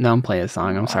 Yeah, don't play a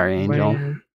song. I'm sorry, Angel.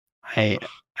 Man. I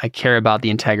care about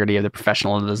the integrity of the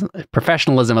professionalism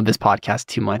of this podcast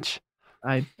too much.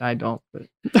 I don't. But...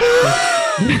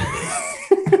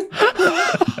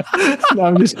 no,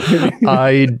 I'm just kidding.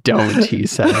 I don't, he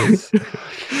says.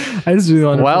 I just really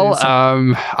want to. Well,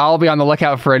 I'll be on the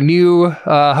lookout for a new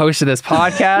host of this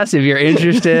podcast. If you're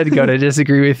interested, go to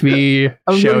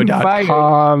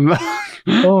disagreewithme.show.com.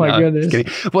 Oh my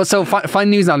goodness. Well, so fun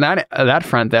news on that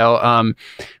front, though.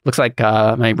 Looks like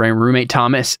my roommate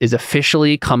Thomas is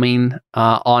officially coming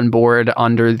on board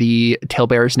under the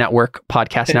Tailbearers Network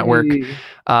podcast network,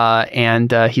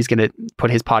 and he's going to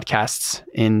put his podcasts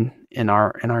in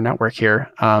our network here,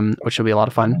 which will be a lot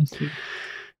of fun.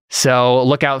 So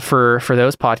look out for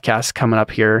those podcasts coming up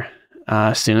here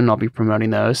soon. I'll be promoting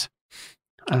those,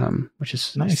 which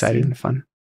is nice, exciting and fun.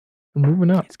 We're moving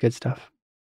up. It's good stuff.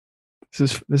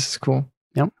 This is cool.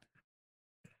 Yep.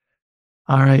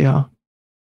 All right, y'all.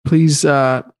 Please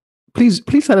let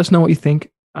us know what you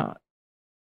think.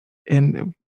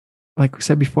 And like we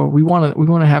said before, we want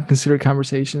to have considered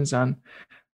conversations on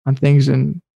things,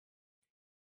 and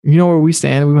you know where we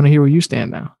stand. We want to hear where you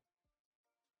stand now.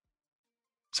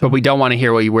 So, but we don't want to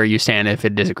hear where you stand if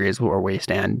it disagrees with where we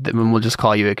stand. Then we'll just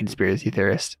call you a conspiracy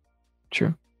theorist.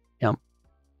 True. Yep.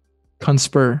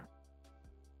 Conspir.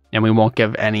 And we won't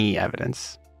give any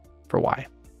evidence for why.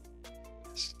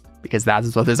 Because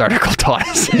that's what this article taught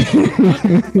us.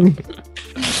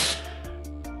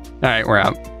 All right, we're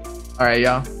out. All right,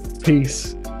 y'all.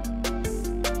 Peace.